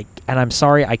Clan, and I'm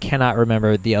sorry, I cannot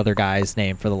remember the other guy's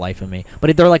name for the life of me.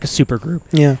 But they're like a super group.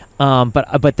 Yeah.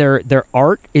 But their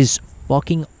art is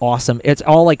fucking awesome. It's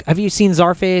all like, have you seen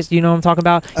Czarface? Do you know what I'm talking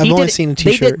about? I've only seen a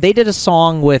t-shirt. They did a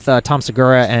song with Tom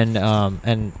Segura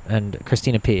and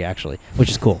Christina P, actually, which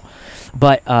is cool.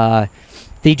 But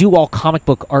they do all comic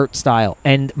book art style,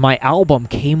 and my album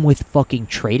came with fucking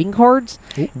trading cards.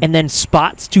 Ooh. And then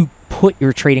spots to put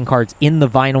your trading cards in the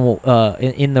vinyl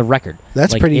in the record.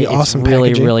 That's like, pretty awesome. It's really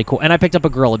packaging. Really cool. And I picked up a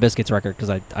Gorilla Biscuits record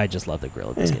because I just love the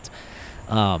Gorilla Biscuits.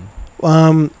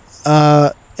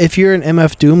 If you're an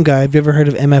MF Doom guy, have you ever heard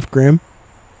of MF Grimm?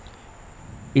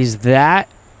 Is that?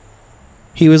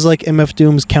 He was like MF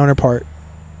Doom's counterpart,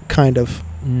 kind of.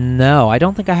 No, I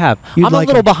don't think I have. You'd I'm like a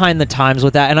little him. behind the times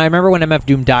with that. And I remember when MF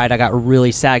Doom died, I got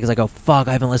really sad because I go, fuck,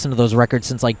 I haven't listened to those records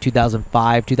since like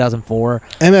 2005, 2004.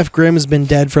 MF Grimm has been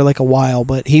dead for like a while,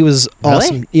 but he was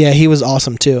awesome. Really? Yeah, he was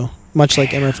awesome too. Much like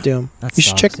MF Doom. You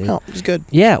should check him out. He's good.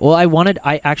 Yeah, well,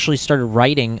 I actually started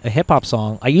writing a hip-hop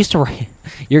song. I used to write...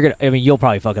 you'll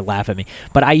probably fucking laugh at me,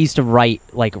 but I used to write,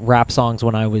 like, rap songs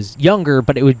when I was younger,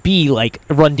 but it would be, like,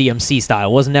 Run DMC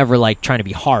style. It was never, like, trying to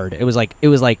be hard. It was like,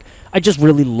 I just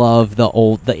really love the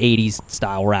 80s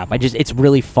style rap. It's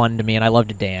really fun to me, and I love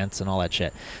to dance and all that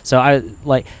shit. So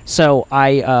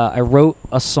I wrote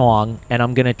a song, and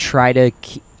I'm gonna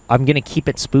keep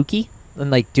it spooky and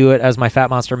like do it as my Fat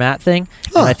Monster Matt thing.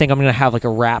 And I think I'm gonna have like a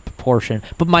rap portion,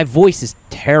 but my voice is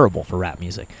terrible for rap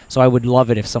music, so I would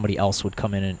love it if somebody else would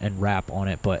come in and rap on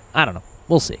it, but I don't know,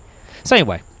 we'll see. So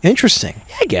anyway, interesting.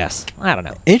 I guess, I don't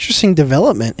know, interesting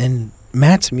development in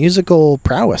Matt's musical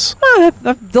prowess.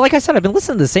 Like I said, I've been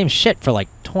listening to the same shit for like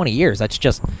 20 years. I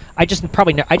just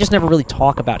never really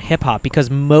talk about hip hop because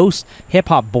most hip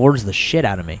hop bores the shit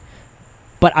out of me,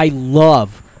 but I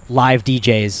love live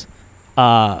DJs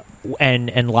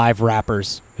and live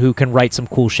rappers who can write some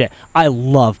cool shit. I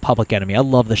love Public Enemy. I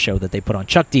love the show that they put on.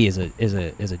 Chuck D is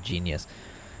a genius.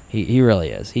 He really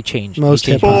is. He changed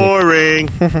hip hop. Boring.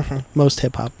 Most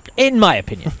hip hop, in my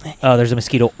opinion. Oh, there's a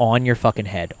mosquito on your fucking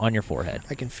head, on your forehead.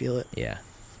 I can feel it. Yeah.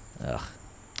 Ugh.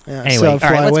 Yeah, anyway, all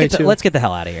right, let's get the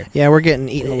hell out of here. Yeah, we're getting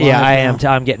eaten alive. Yeah, I am.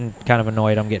 I'm getting kind of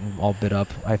annoyed. I'm getting all bit up.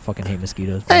 I fucking hate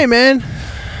mosquitoes. Hey, man.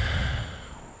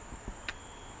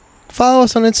 Follow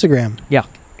us on Instagram. Yeah.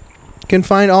 You can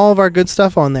find all of our good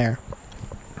stuff on there.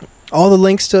 All the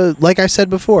links to, like I said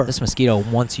before. This mosquito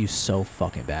wants you so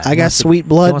fucking bad. I got sweet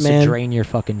blood, man. He wants to drain your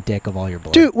fucking dick of all your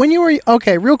blood. Dude, when you were...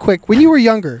 Okay, real quick. When you were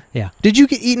younger... Yeah. Did you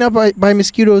get eaten up by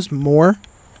mosquitoes more?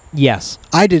 Yes.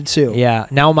 I did too. Yeah.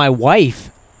 Now my wife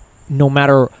no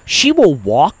matter, she will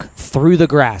walk through the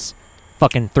grass.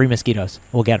 Fucking 3 mosquitoes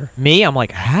will get her. Me, I'm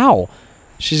like, how?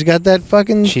 She's got that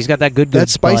fucking... She's got that good that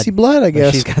spicy blood, I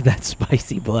guess. She's got that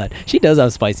spicy blood. She does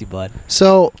have spicy blood.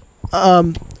 So,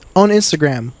 on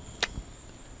Instagram,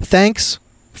 thanks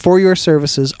for your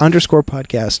services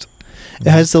 _podcast. It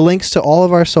has the links to all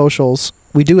of our socials.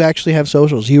 We do actually have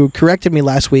socials. You corrected me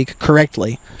last week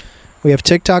correctly. We have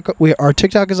TikTok. Our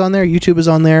TikTok is on there. YouTube is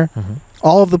on there.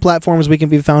 All of the platforms we can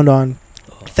be found on.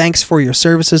 Thanks for your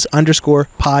services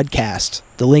 _podcast.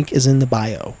 The link is in the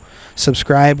bio.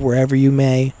 Subscribe wherever you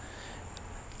may.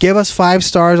 Give us 5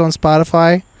 stars on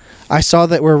Spotify. I saw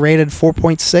that we're rated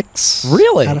 4.6.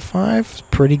 Really? Out of 5. It's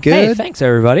pretty good. Hey, thanks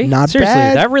everybody. Not Seriously,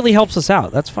 bad. that really helps us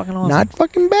out. That's fucking awesome. Not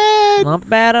fucking bad. Not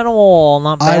bad at all.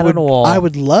 Not bad at all. I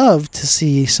would love to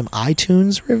see some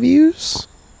iTunes reviews.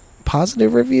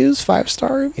 Positive reviews.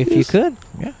 5-star reviews. If you could.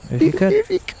 Yeah, if you could. If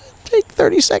you could. Take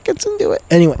 30 seconds and do it.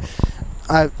 Anyway.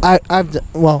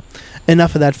 Well,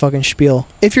 enough of that fucking spiel.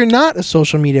 If you're not a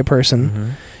social media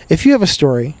person, if you have a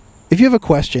story, if you have a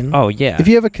question, Oh, yeah. if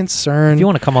you have a concern, If you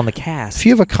want to come on the cast. if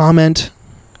you have a comment,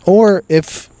 or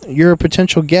if you're a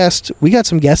potential guest, we got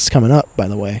some guests coming up, by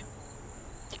the way.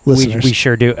 Listeners. We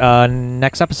sure do.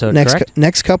 Next episode, correct?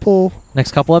 Next couple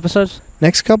Next couple episodes?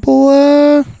 just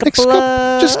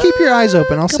keep your eyes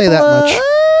open, I'll say that much.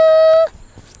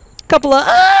 Couple of...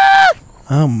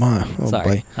 Oh my. Oh Sorry.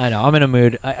 boy. I know. I'm in a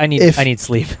mood. I need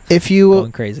sleep. If Going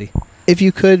you crazy.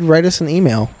 could write us an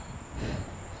email,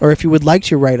 or if you would like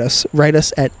to write us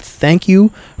at thank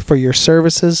you for your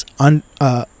services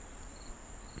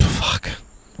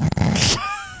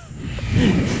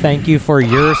Thank you for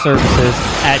your services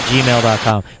at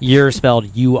gmail.com. You're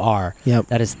spelled UR. Yep.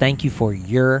 That is thank you for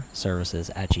your services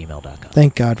at gmail.com.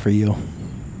 Thank God for you.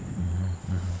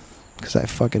 Because I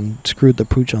fucking screwed the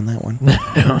pooch on that one.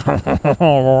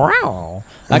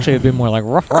 Actually, it'd be more like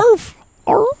ruff, ruff.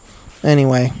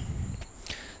 Anyway,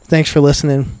 thanks for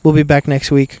listening. We'll be back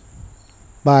next week.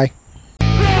 Bye.